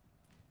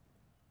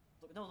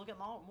 Look, no, look at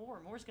Moore.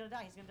 Moore's gonna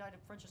die. He's gonna die to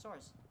French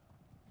SARS.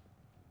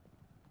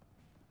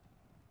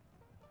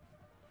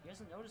 He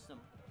hasn't noticed them.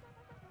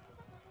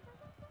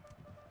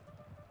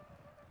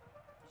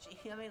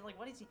 I mean, like,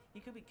 what is he? He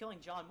could be killing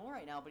John Moore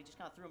right now, but he just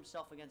kind of threw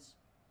himself against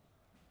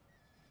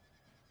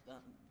the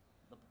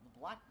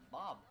Black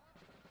Bob.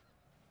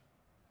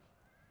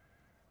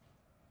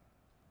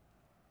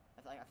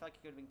 I feel like he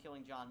could have been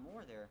killing John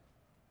Moore there.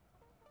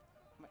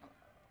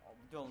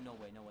 Oh, no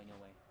way.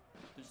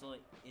 There's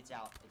literally, it's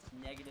out. It's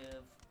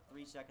negative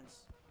 3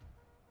 seconds.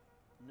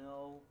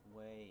 No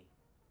way.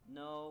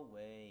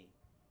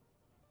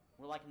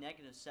 We're like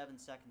negative 7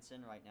 seconds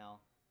in right now.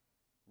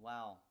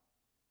 Wow.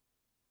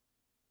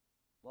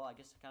 Well, I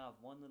guess kind of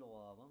one little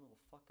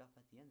fuck up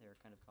at the end there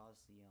kind of caused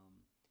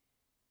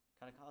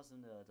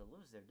them to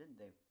lose there, didn't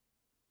they?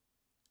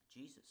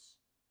 Jesus.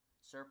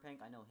 Sir Pink,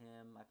 I know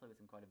him. I play with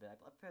him quite a bit.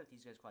 I play with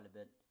these guys quite a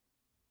bit.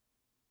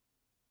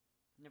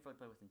 Never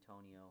really played with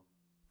Antonio.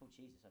 Oh,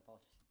 Jesus, I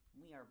apologize.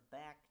 We are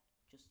back.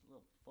 Just a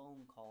little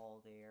phone call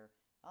there.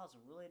 That was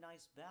a really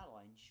nice battle.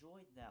 I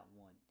enjoyed that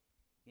one.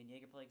 Again,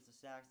 Jaeger played against the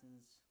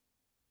Saxons.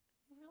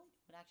 You really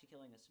would actually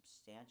killing a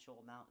substantial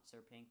amount,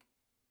 Sir Pink.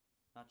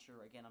 Not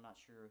sure. Again, I'm not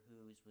sure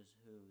whose was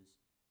whose.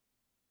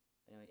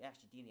 But anyway,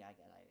 actually, Dino, I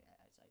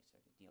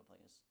expected Dino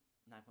playing as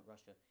 9-point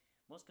Russia.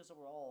 Most kills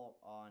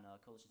overall on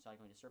Coalition side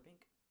going to Sir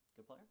Pink.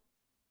 Good player.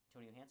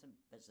 Antonio Hansen,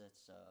 that's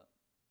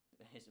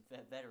he's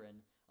a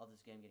veteran of this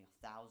game, getting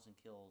 1,000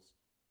 kills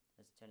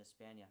as a tennis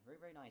Spania.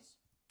 Very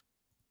nice.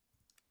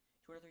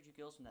 232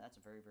 kills from that. That's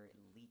a very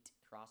elite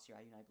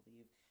crosshair unit, I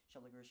believe.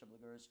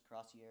 Chevaliers,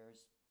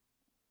 crosshairs.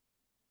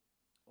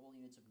 All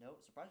units of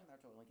note. Surprisingly,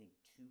 they're only getting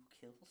 2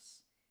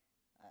 kills.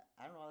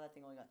 I don't know how that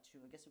thing only got 2.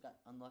 I guess it got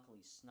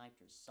unluckily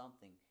sniped or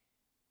something.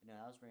 But no,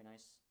 that was very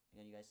nice.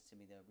 Again, you guys can send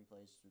me the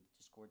replays through the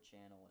Discord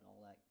channel and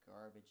all that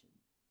garbage, and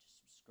just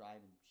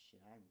subscribe and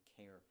shit. I don't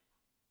care.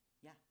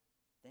 Yeah,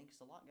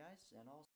 thanks a lot, guys, and I'll